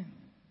 Amen.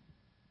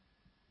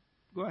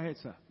 Go ahead,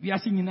 sir. We are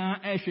singing now.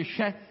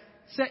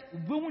 Say,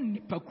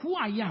 when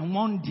Pakuaya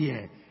one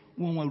day,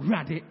 when we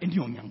read it in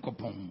your young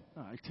copon.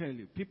 I tell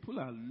you, people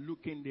are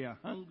looking, they are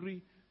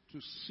hungry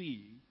to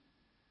see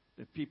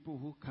the people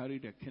who carry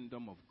the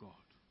kingdom of God.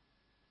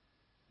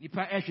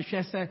 Nipa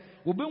Eshe said,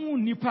 Obewu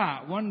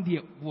Nipa one day,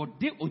 what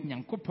they on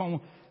young copon.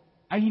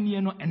 They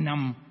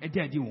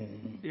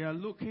are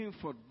looking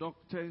for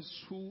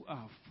doctors who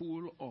are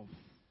full of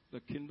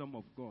the kingdom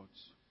of God.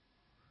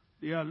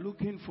 They are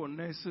looking for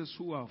nurses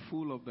who are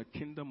full of the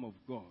kingdom of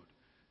God.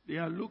 They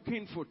are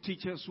looking for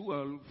teachers who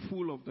are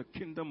full of the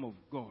kingdom of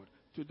God.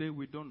 Today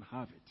we don't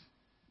have it.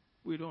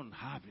 We don't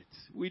have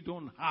it. We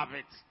don't have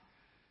it.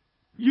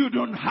 You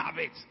don't have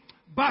it.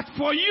 But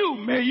for you,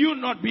 may you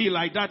not be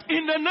like that.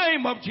 In the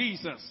name of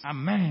Jesus.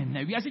 Amen.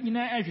 We are saying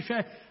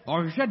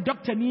or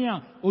doctor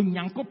near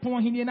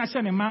Onyankopon hini na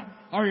shanema,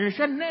 or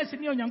nurse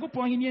near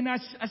Onyankopon hini na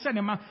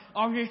shanema,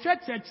 or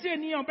church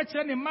near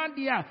Betchanema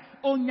dia,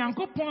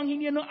 Onyankopon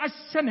hini no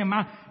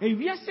ashanema, a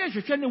we are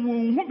saying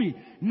Wumbi,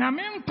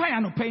 Namen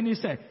Piano Penny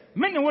said,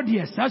 many what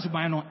dear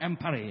Sasubano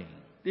Empire.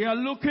 They are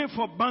looking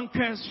for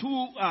bankers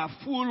who are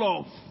full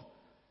of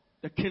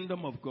the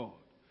kingdom of God.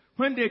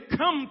 When they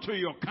come to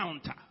your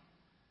counter,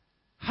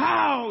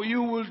 how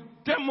you will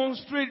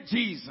demonstrate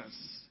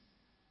Jesus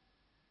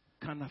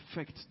can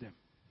affect them.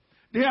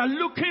 They are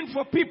looking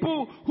for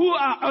people who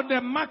are on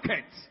the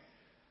market.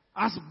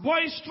 As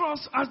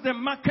boisterous as the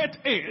market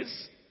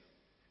is,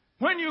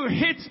 when you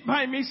hit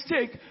by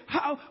mistake,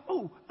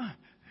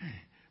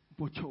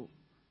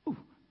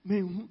 they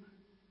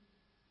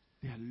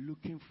are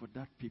looking for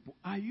that people.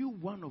 Are you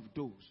one of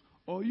those?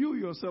 Or you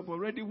yourself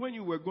already, when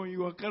you were going,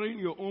 you were carrying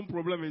your own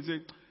problem and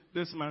saying,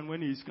 this man,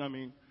 when he's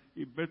coming,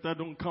 he better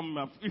don't come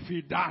up. If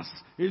he does,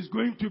 he's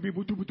going to be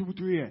butu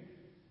here.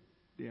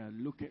 They are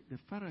looking. The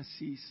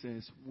Pharisee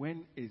says,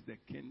 when is the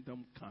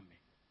kingdom coming?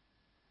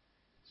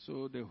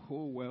 So the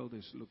whole world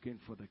is looking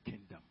for the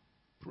kingdom.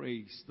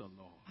 Praise the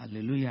Lord.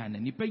 Hallelujah.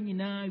 And nipa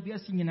nyina we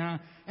asing na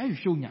e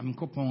hwe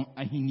Onyankopon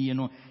ahenni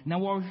no na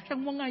wo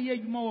hwe won aye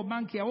adwuma wo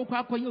bank ya wo kwa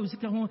akoye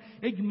osika ho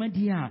adwuma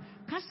di a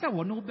kasa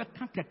wo no be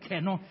ka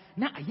keke no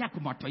na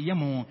ayakomato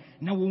mo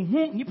na wo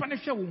hu nipa ne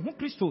hwe wo hu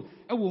Kristo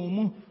e wo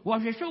mu wo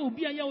hwe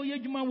obi aya wo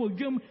adwuma wo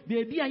dwam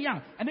be bi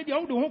aya ane de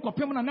wo de ho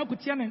kopem na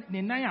nakotia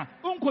ne nan a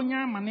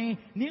onkonya amane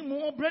ne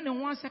mu obre ne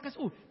ho asaka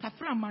so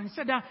kafra man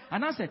seda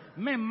anase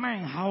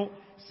men how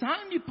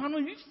saa nipa no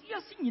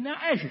yasi nyina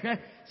e hwe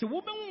se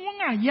wo be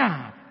won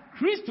aya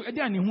Kristo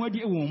edi ani ho adi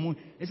e wo mu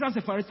esa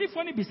se Pharisee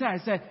fo ne bisa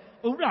se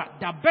owura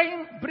da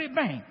ben bre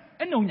ben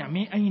ena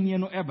onyame ahenni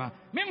no eba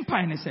me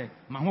mpan ne se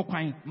ma ho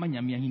kwan ma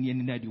nyame ahenni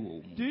ni na di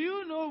wo mu. Do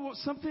you know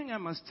something I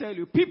must tell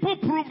you? People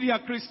prove their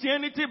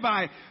Christianity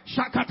by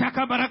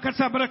shakataka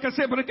barakasa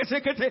barakase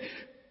barakasekete.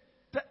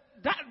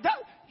 That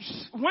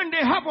when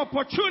they have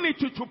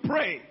opportunity to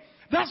pray,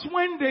 that's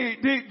when they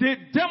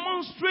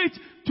demonstrate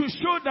to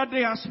show that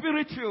they are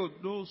spirit-filled.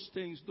 Those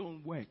things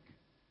don't work.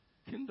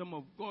 Kingdom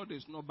of God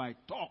is not by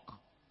talk.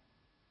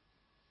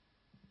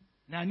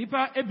 Na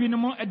nipa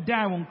ebinom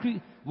eda won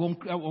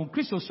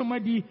Kristo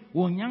somadi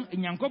won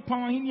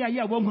Nyankopon ahini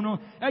aye won hu no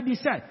edi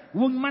say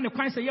won ma ne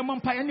kwan say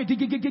yemon pa ene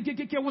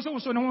gegegegege wo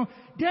no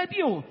da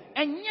bi o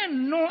enye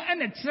no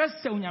ene kire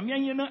se onyame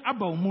ahini no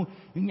aba mu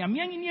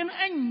onyame ahini no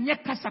enye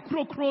kasa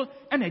krokro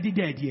ene di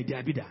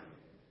da bi da.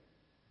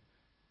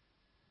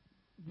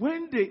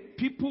 When the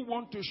people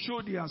want to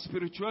show their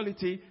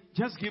spirituality,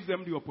 just give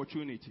them the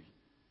opportunity.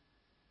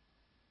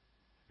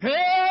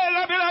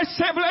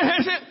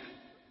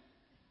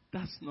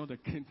 That's not the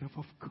kingdom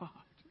of God.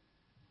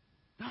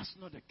 That's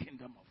not the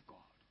kingdom of God.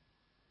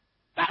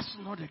 That's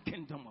not the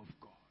kingdom of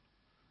God.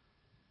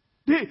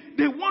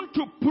 They want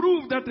to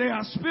prove that they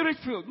are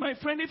spirit-filled. My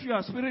friend, if you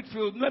are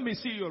spirit-filled, let me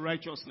see your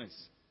righteousness.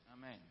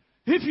 Amen.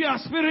 If you are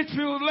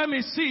spirit-filled, let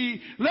me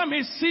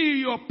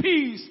see your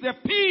peace. The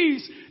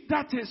peace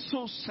that is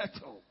so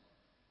settled.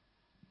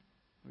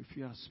 If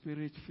you are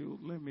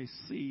spirit-filled, let me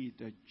see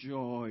the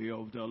joy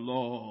of the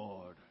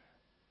Lord.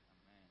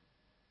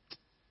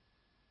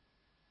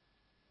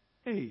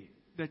 Hey,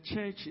 the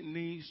church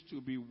needs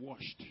to be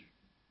washed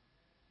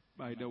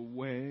by the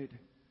word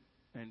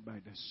and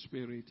by the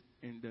Spirit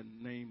in the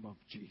name of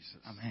Jesus.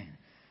 Amen.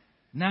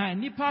 Na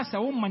nipa sa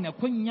wo man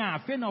akonya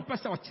afi na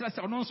opesa o kire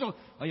se ono nso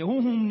oye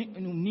honhom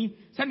ni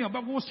se ne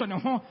obago so ne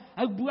ho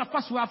abu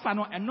afaso afa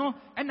no eno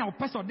na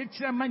opesa o de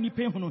kire ma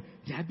nipa hu no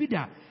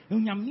dabida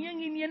onyame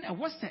nyini na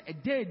wo se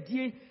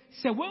edadie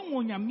se wanwo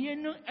onyame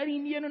no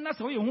arini no na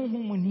se wo ye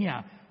honhom ni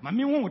a ma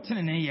me hu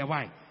tene ne ye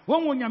wai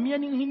wanwo onyame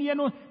ni hini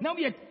no na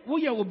wo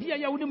ye obi a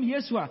ya wodem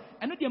Yesu a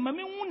eno de ma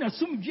me hu na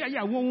sumdua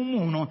ya wo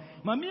mu no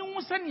ma me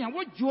hu se ne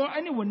wojo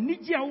ane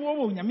wonigi a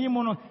wo onyame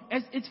mu no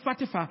it's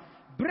fatifa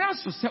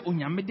braso se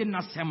onyame de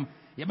nasem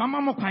ye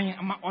mama mo kwan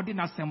ama ode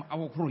nasem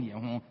awokoro ye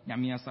ho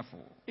nyame asafo.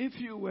 If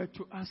you were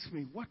to ask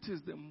me what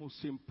is the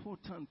most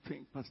important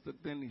thing, Pastor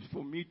Dennis,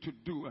 for me to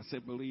do as a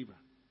believer,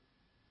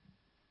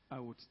 I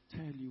would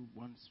tell you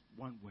one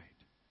word: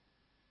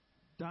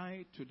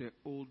 die to the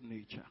old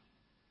nature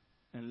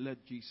and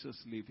let Jesus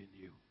live in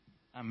you.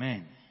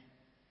 Amen.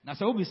 Na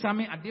so obi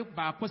same ade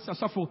ba apostle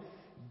sofo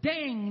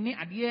den ni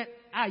ade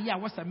aya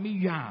wasa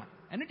meya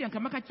eno de nka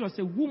maka kiro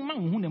se wu ma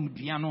hu na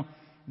mdua no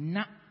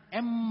na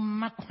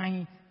emma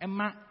kwan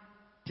emma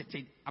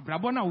tete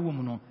abrabo na wo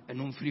mu no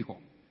eno mfiri ho.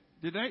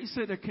 Did I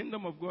say the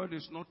kingdom of God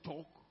is not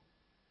talk?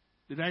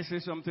 Did I say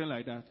something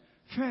like that?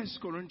 1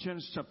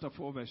 Corinthians chapter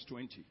 4 verse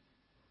 20.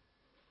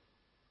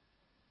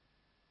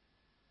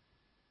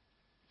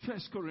 1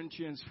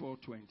 Corinthians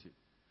 4:20.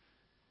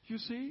 You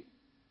see,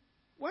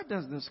 what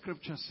does the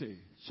scripture say?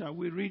 Shall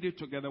we read it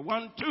together?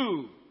 1,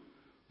 2.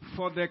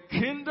 For the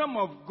kingdom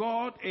of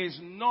God is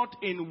not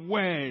in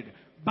word,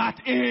 but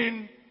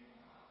in...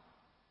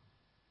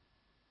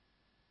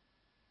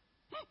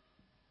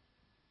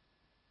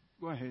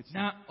 Go ahead.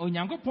 Na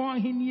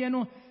onyankopon henie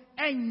no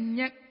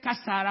enye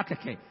kasara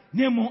keke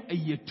nemo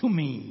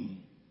eyetumi.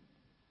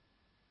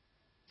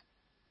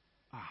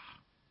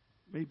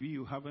 Maybe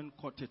you haven't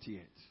caught it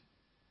yet.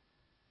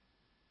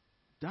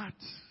 That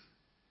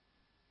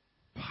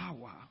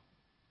power.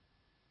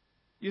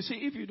 You see,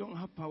 if you don't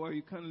have power,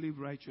 you can't live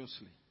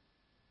righteously.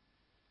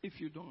 If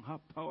you don't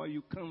have power,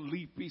 you can't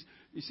live peace.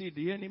 You see,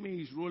 the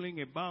enemy is rolling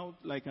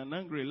about like an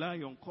angry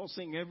lion,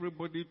 causing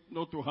everybody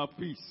not to have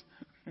peace.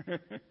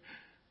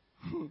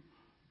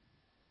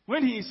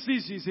 When he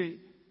sees, he say,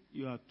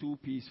 "You are too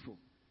peaceful.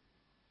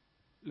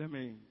 Let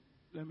me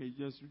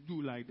just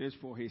do like this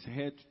for his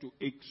head to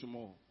ache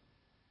small."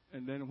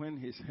 And then when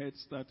his head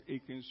starts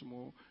aching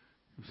small,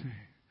 you say,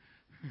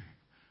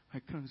 "I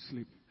can't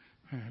sleep.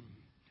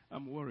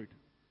 I'm worried."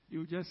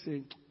 You just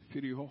say,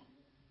 "Firiho,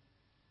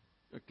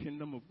 the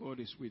kingdom of God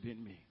is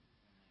within me.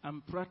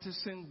 I'm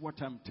practicing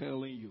what I'm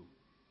telling you.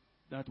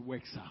 That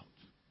works out."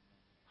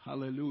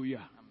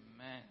 Hallelujah.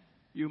 Amen.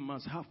 You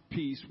must have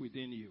peace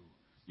within you.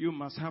 You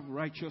must have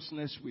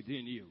righteousness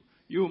within you.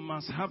 You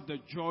must have the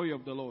joy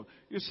of the Lord.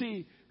 You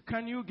see,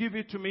 can you give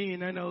it to me in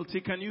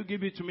NLT? Can you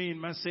give it to me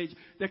in message?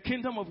 The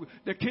kingdom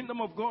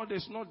of God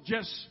is not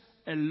just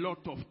a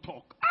lot of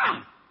talk.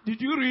 Did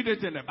you read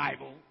it in the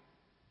Bible?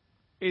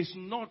 It's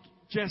not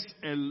just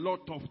a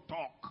lot of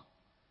talk.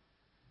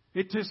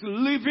 It is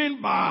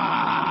living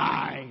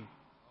by.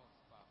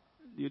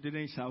 You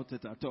didn't shout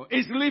it at all.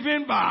 It's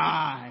living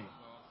by.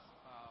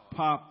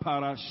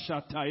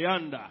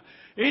 Paparashatayanda.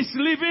 It's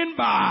living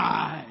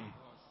by.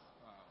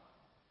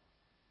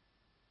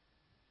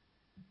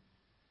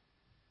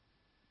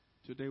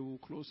 Today we'll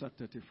close at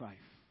 35.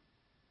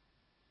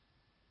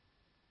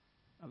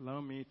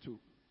 Allow me to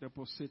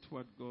deposit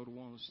what God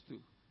wants to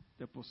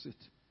deposit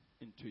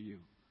into you.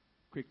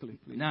 Quickly,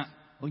 please. Na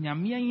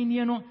onyamia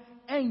yini no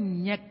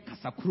enye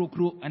kasa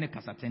krokro ane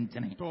kasa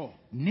tentene.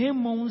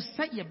 Nemo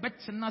nsa ye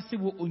betena se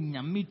wo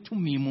onyame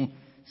tumi mu.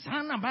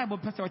 Sana Bible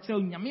pesa wache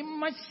onyame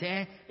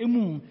mahye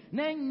emu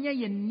na enye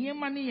ye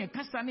niema ne ye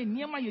kasa ne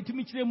niema ye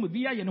tumi kire mu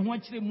bia ye ne ho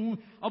kire mu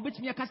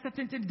obetumi ye kasa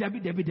tentene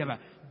dabi.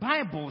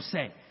 Bible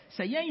say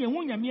yen ye hu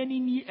onyame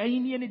ni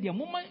ayini ne de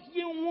moma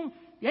ye hu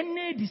ye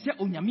na di se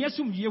onyame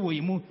asumdie wo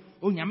ye mu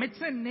onyame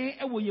tene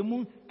e wo ye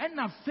mu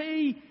na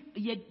fei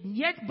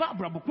yet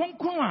Barbara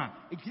konkon a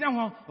ekina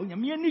ho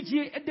onyame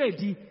anigye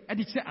edadi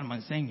ade kire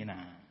amansan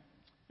nyina.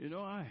 You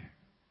know,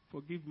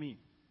 forgive me.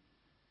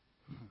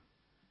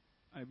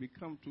 I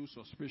become too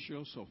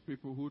suspicious of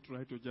people who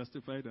try to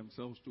justify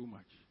themselves too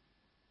much.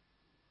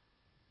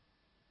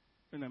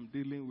 When I'm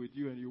dealing with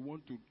you and you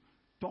want to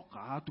talk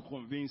hard to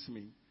convince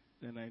me,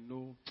 then I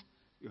know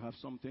you have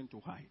something to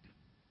hide.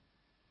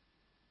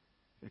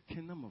 The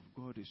kingdom of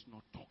God is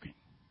not talking.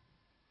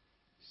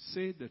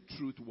 Say the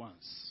truth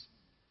once,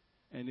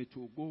 and it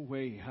will go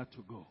where it had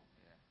to go.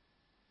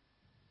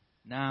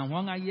 Na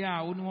wanga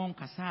ya woni won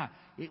kasa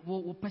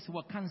wo pese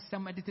wo kan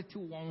sam edete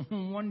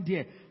won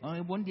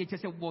de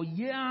chese wo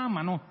ya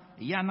ma no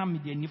ya na me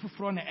de ni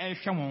foforo na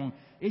ehwe won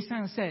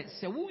esan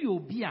se wo yo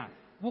bi a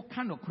wo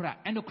kan okra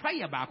and okra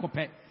ya ba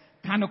akopɛ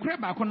kan okra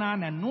ba akona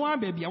na noa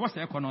ba bia wo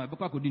se ekono e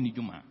bekwa kodi ni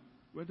dwuma.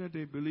 Whether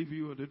they believe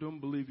you or they don't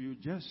believe you,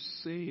 just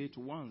say it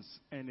once,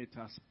 and it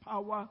has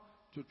power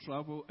to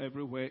travel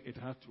everywhere it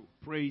had to.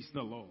 Praise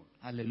the Lord.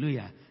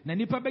 Hallelujah. Na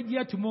nipa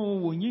begia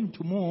tumo wonyi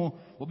ntumo,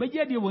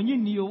 obegia de wonyi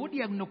ni o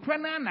de nokra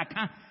na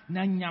naka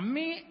na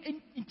nyame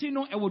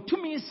ntino e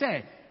wotumi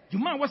se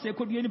dwuma wo se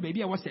ekodue ni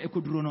baabi a wo se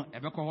ekoduro no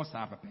ebekọ ho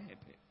saa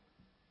pepepe.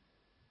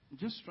 I'm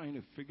just trying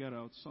to figure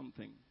out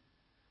something.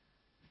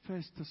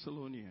 1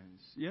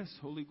 Thessalonians. Yes,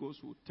 Holy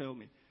Ghost will tell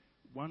me.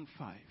 1:5.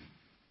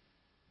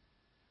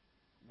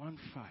 1:5.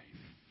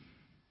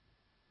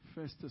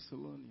 1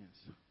 Thessalonians.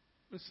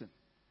 Listen.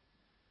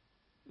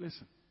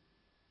 Listen.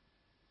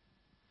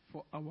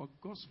 For our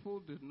gospel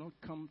did not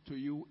come to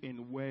you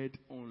in word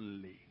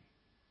only,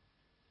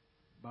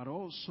 but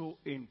also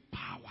in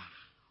power,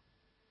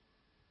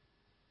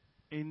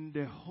 in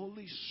the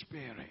Holy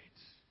Spirit,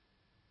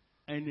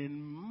 and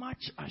in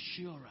much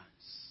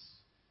assurance.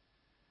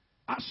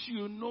 As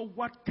you know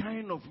what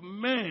kind of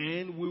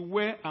men we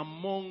were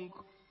among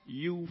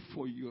you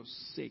for your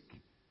sake.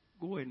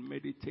 Go and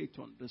meditate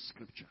on this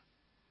scripture.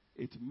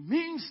 It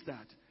means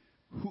that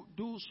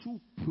those who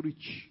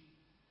preach,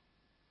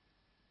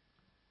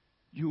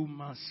 you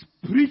must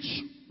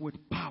preach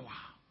with power.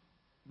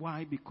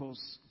 Why?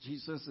 Because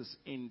Jesus is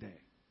in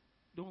there.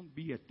 Don't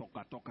be a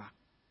talker.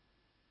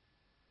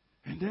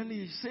 And then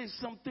he says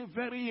something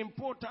very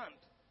important.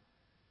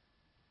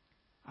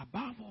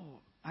 Above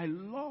all, I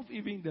love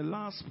even the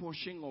last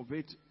portion of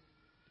it.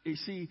 You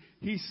see,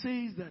 he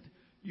says that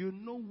you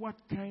know what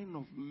kind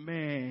of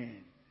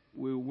men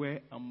we were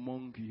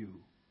among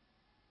you.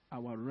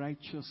 Our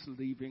righteous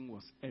living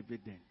was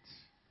evident.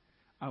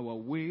 Our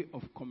way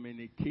of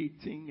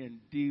communicating and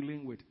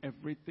dealing with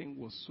everything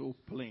was so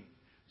plain.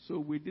 So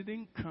we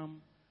didn't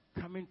come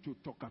to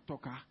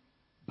talker,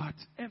 but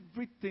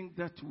everything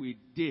that we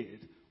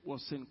did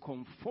was in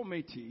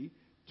conformity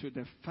to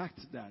the fact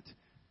that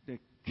the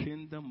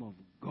kingdom of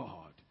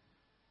God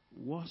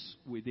was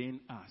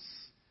within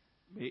us.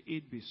 May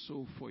it be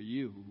so for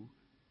you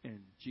in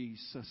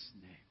Jesus'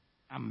 name.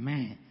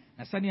 Amen.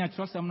 I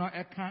trust I'm not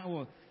a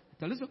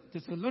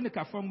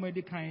Thessalonica from where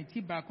the kind of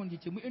Tiba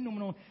Condition.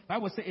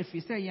 Bible say if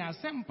you say ya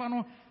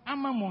sempano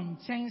amamon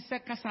chain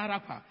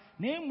sekasarapa.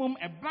 Name mum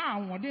a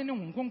bound or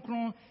then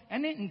concron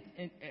and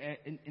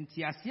in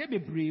Tiasia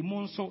bebre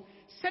monso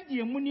said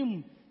the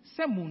ammonium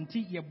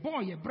semunti ye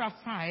boy ye bra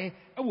fire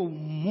a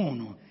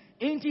mono.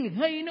 Ain't he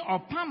hain or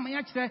pam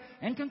yachter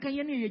and can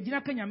ye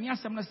jinakanya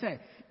miasam say.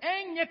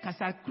 And ye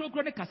casa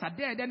crocro de casa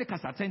dead and the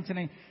casa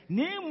tentene.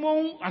 Name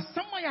mon as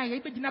somewhere I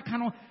ate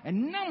Jinacano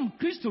and now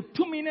Christo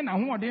 2 million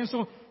and 1 day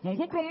so,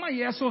 Moncro my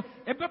year so,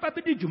 a papa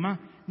juma.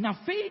 Now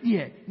fade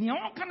ye, near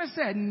all kind of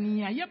said,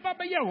 near ya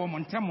baba ya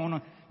woman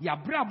tamono, ya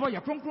brabo,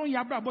 ya concro,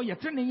 ya brabo, ya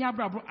training ya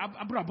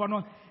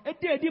brabono, a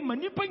dead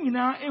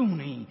manipulina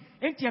euni,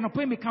 ain't you no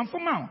pay me come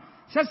from out.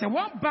 Says a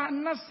one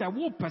banner, say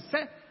whoop per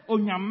se,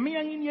 on your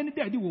man in the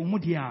daddy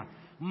womudia.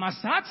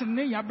 Masat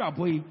ne ya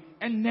braboy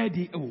and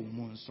neddy o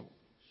monso.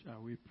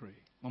 Shall we pray?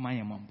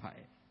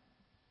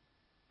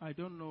 I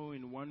don't know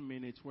in 1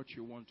 minute what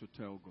you want to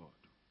tell God.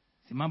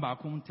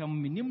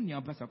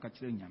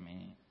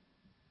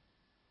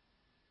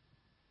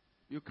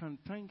 You can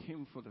thank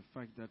Him for the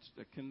fact that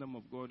the kingdom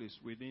of God is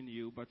within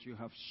you, but you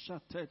have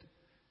shuttered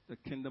the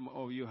kingdom,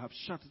 or you have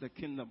shut the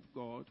kingdom of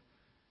God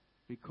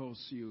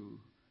because you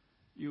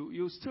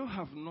still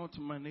have not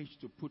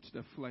managed to put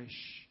the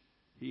flesh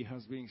He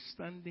has been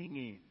standing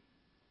in.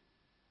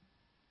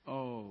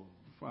 Oh,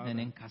 Father.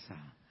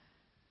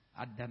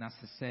 Adana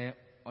se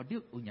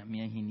ode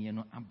onyame ahini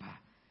no aba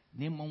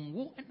ne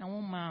monwo na wo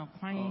ma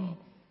kwan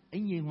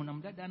enye honam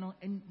dada no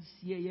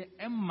ensie ye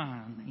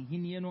emma na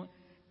ahini no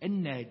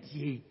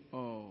enadie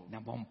na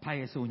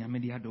bompaye se onyame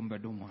di adom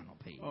bedom no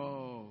pay.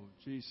 Oh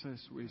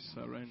Jesus, we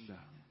surrender.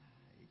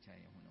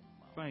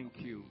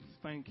 Thank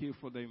you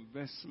for the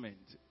investment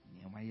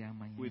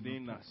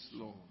within us,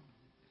 Lord.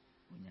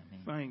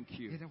 Thank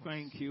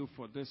you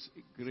for this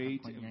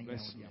great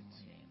investment.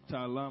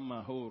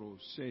 Talamahoro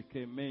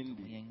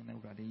Sekemendi.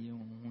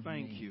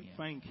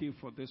 Thank you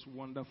for this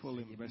wonderful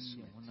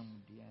investment.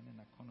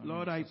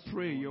 Lord, I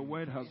pray your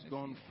word has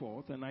gone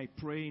forth, and I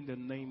pray in the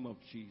name of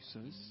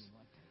Jesus,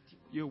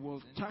 you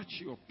will touch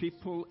your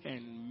people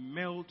and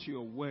melt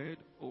your word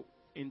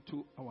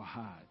into our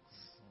hearts.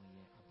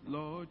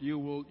 Lord, you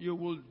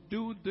will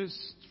do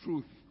this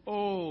truth,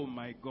 oh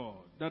my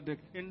God, that the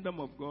kingdom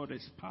of God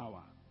is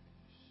power.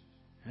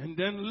 And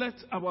then let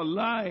our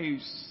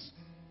lives,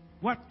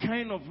 what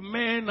kind of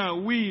men are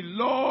we,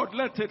 Lord?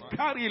 Let it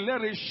carry,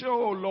 let it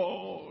show,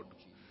 Lord.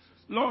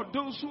 Lord,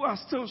 those who are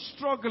still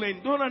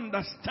struggling, don't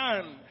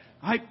understand.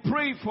 I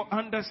pray for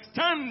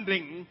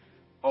understanding,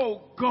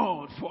 oh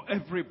God, for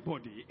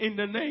everybody, in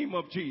the name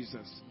of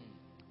Jesus.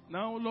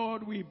 Now,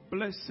 Lord, we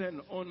bless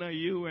and honor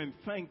you and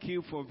thank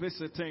you for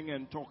visiting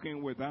and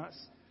talking with us.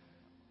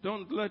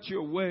 Don't let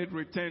your word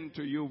return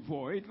to you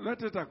void.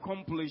 Let it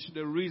accomplish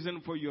the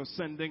reason for your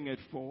sending it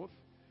forth.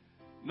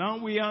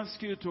 Now we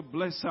ask you to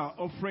bless our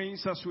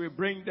offerings as we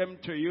bring them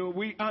to you.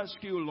 We ask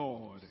you,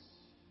 Lord,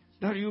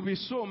 that you be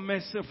so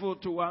merciful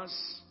to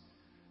us,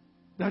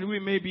 that we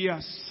may be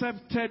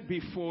accepted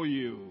before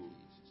you,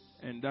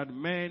 and that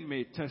men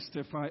may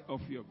testify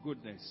of your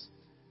goodness.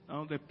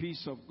 Now the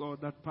peace of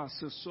God that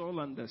passes all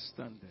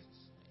understanding,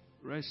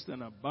 rest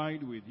and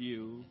abide with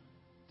you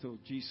till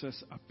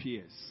Jesus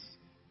appears.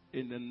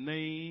 In the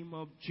name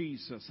of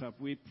Jesus have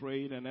we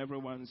prayed, and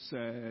everyone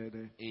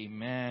said,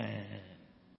 Amen.